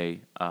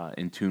stay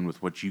in tune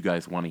with what you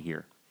guys want to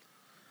hear.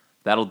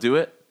 That'll do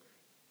it.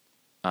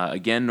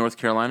 Again, North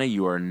Carolina,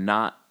 you are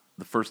not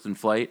the first in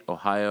flight.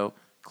 Ohio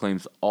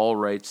claims all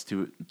rights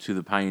to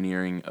the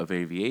pioneering of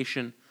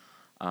aviation.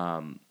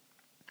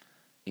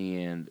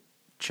 And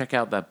check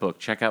out that book.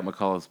 Check out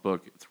McCulloch's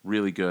book. It's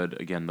really good.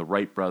 Again, the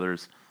Wright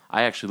brothers.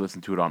 I actually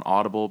listened to it on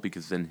Audible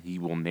because then he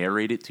will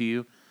narrate it to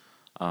you.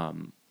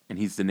 And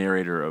he's the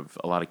narrator of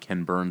a lot of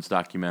Ken Burns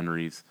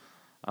documentaries,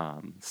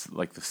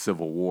 like the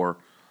Civil War.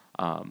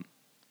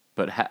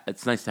 But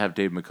it's nice to have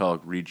Dave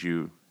McCulloch read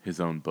you his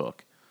own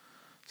book.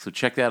 So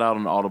check that out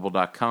on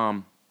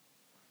audible.com.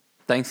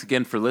 Thanks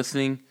again for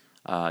listening.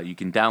 You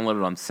can download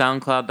it on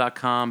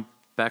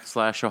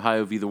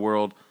soundcloud.com/Ohio v. the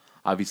World.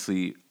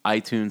 Obviously,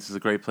 iTunes is a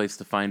great place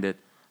to find it.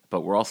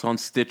 But we're also on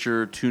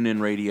Stitcher, TuneIn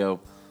Radio,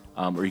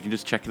 or you can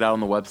just check it out on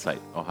the website,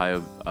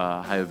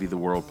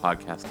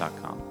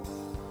 ohiovtheworldpodcast.com.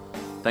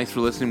 Thanks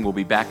for listening. We'll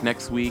be back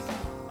next week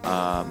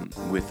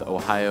with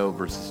Ohio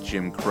versus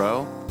Jim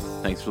Crow.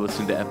 Thanks for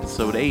listening to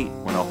Episode 8,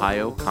 When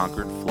Ohio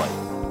Conquered Flight.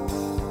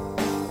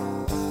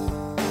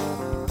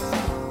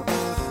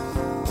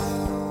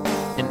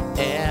 An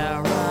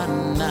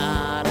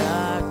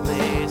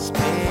aeronautically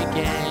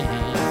speaking,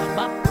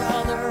 my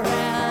brother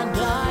and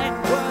I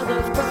were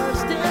the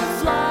first in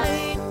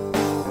flight.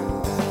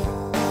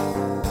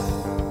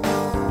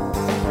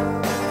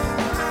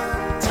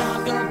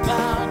 Talk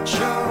about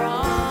your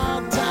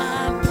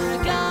all-time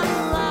pickup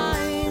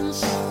lines.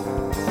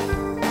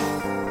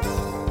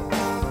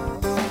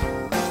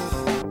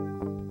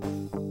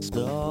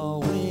 So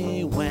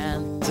we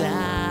went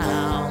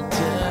down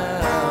to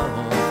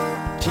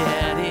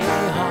Jetty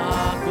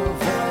Hawk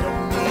over the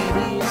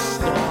meaty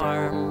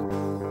storm.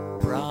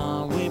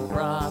 We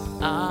brought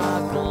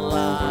our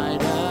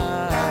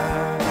glider,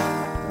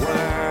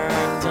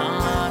 worked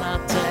on our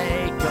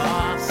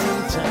takeoffs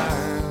and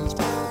turns.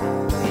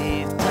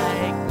 Please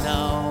take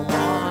no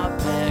more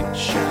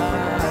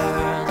pictures.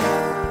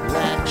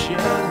 Let you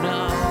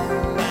know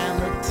when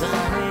the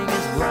timing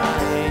is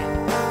right.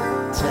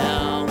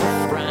 Tell the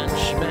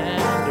Frenchman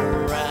to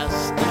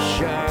rest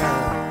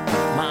assured,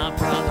 my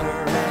brother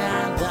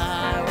and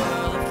I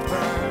were the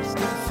first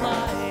in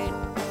flight.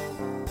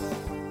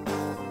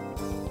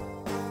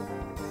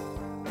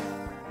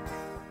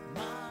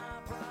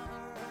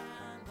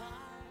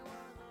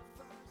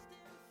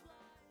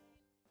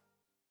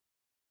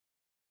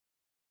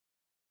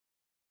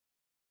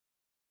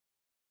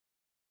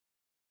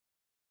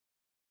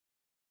 My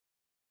brother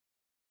and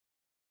I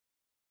were the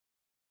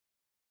first in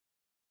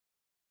flight.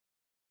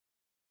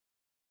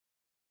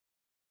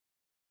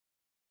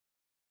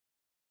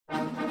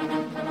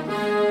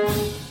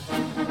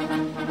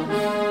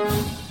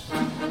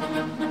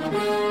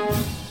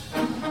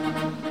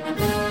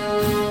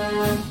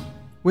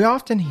 We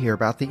often hear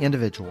about the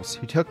individuals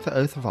who took the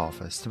oath of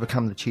office to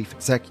become the chief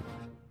executive.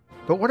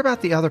 But what about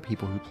the other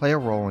people who play a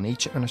role in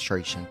each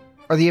administration,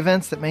 or the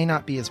events that may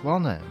not be as well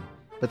known,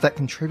 but that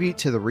contribute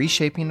to the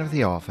reshaping of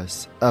the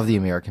office of the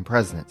American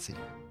presidency?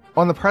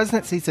 On the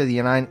Presidencies of the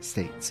United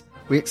States,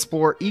 we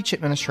explore each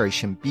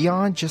administration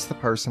beyond just the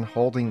person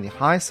holding the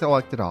highest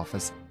elected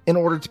office in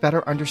order to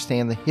better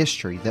understand the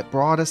history that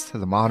brought us to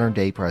the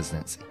modern-day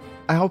presidency.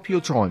 I hope you'll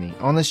join me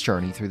on this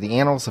journey through the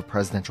annals of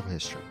presidential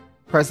history.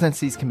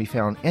 Presidencies can be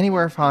found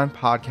anywhere fine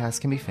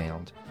podcasts can be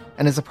found,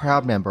 and is a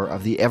proud member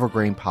of the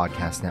Evergreen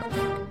Podcast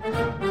Network.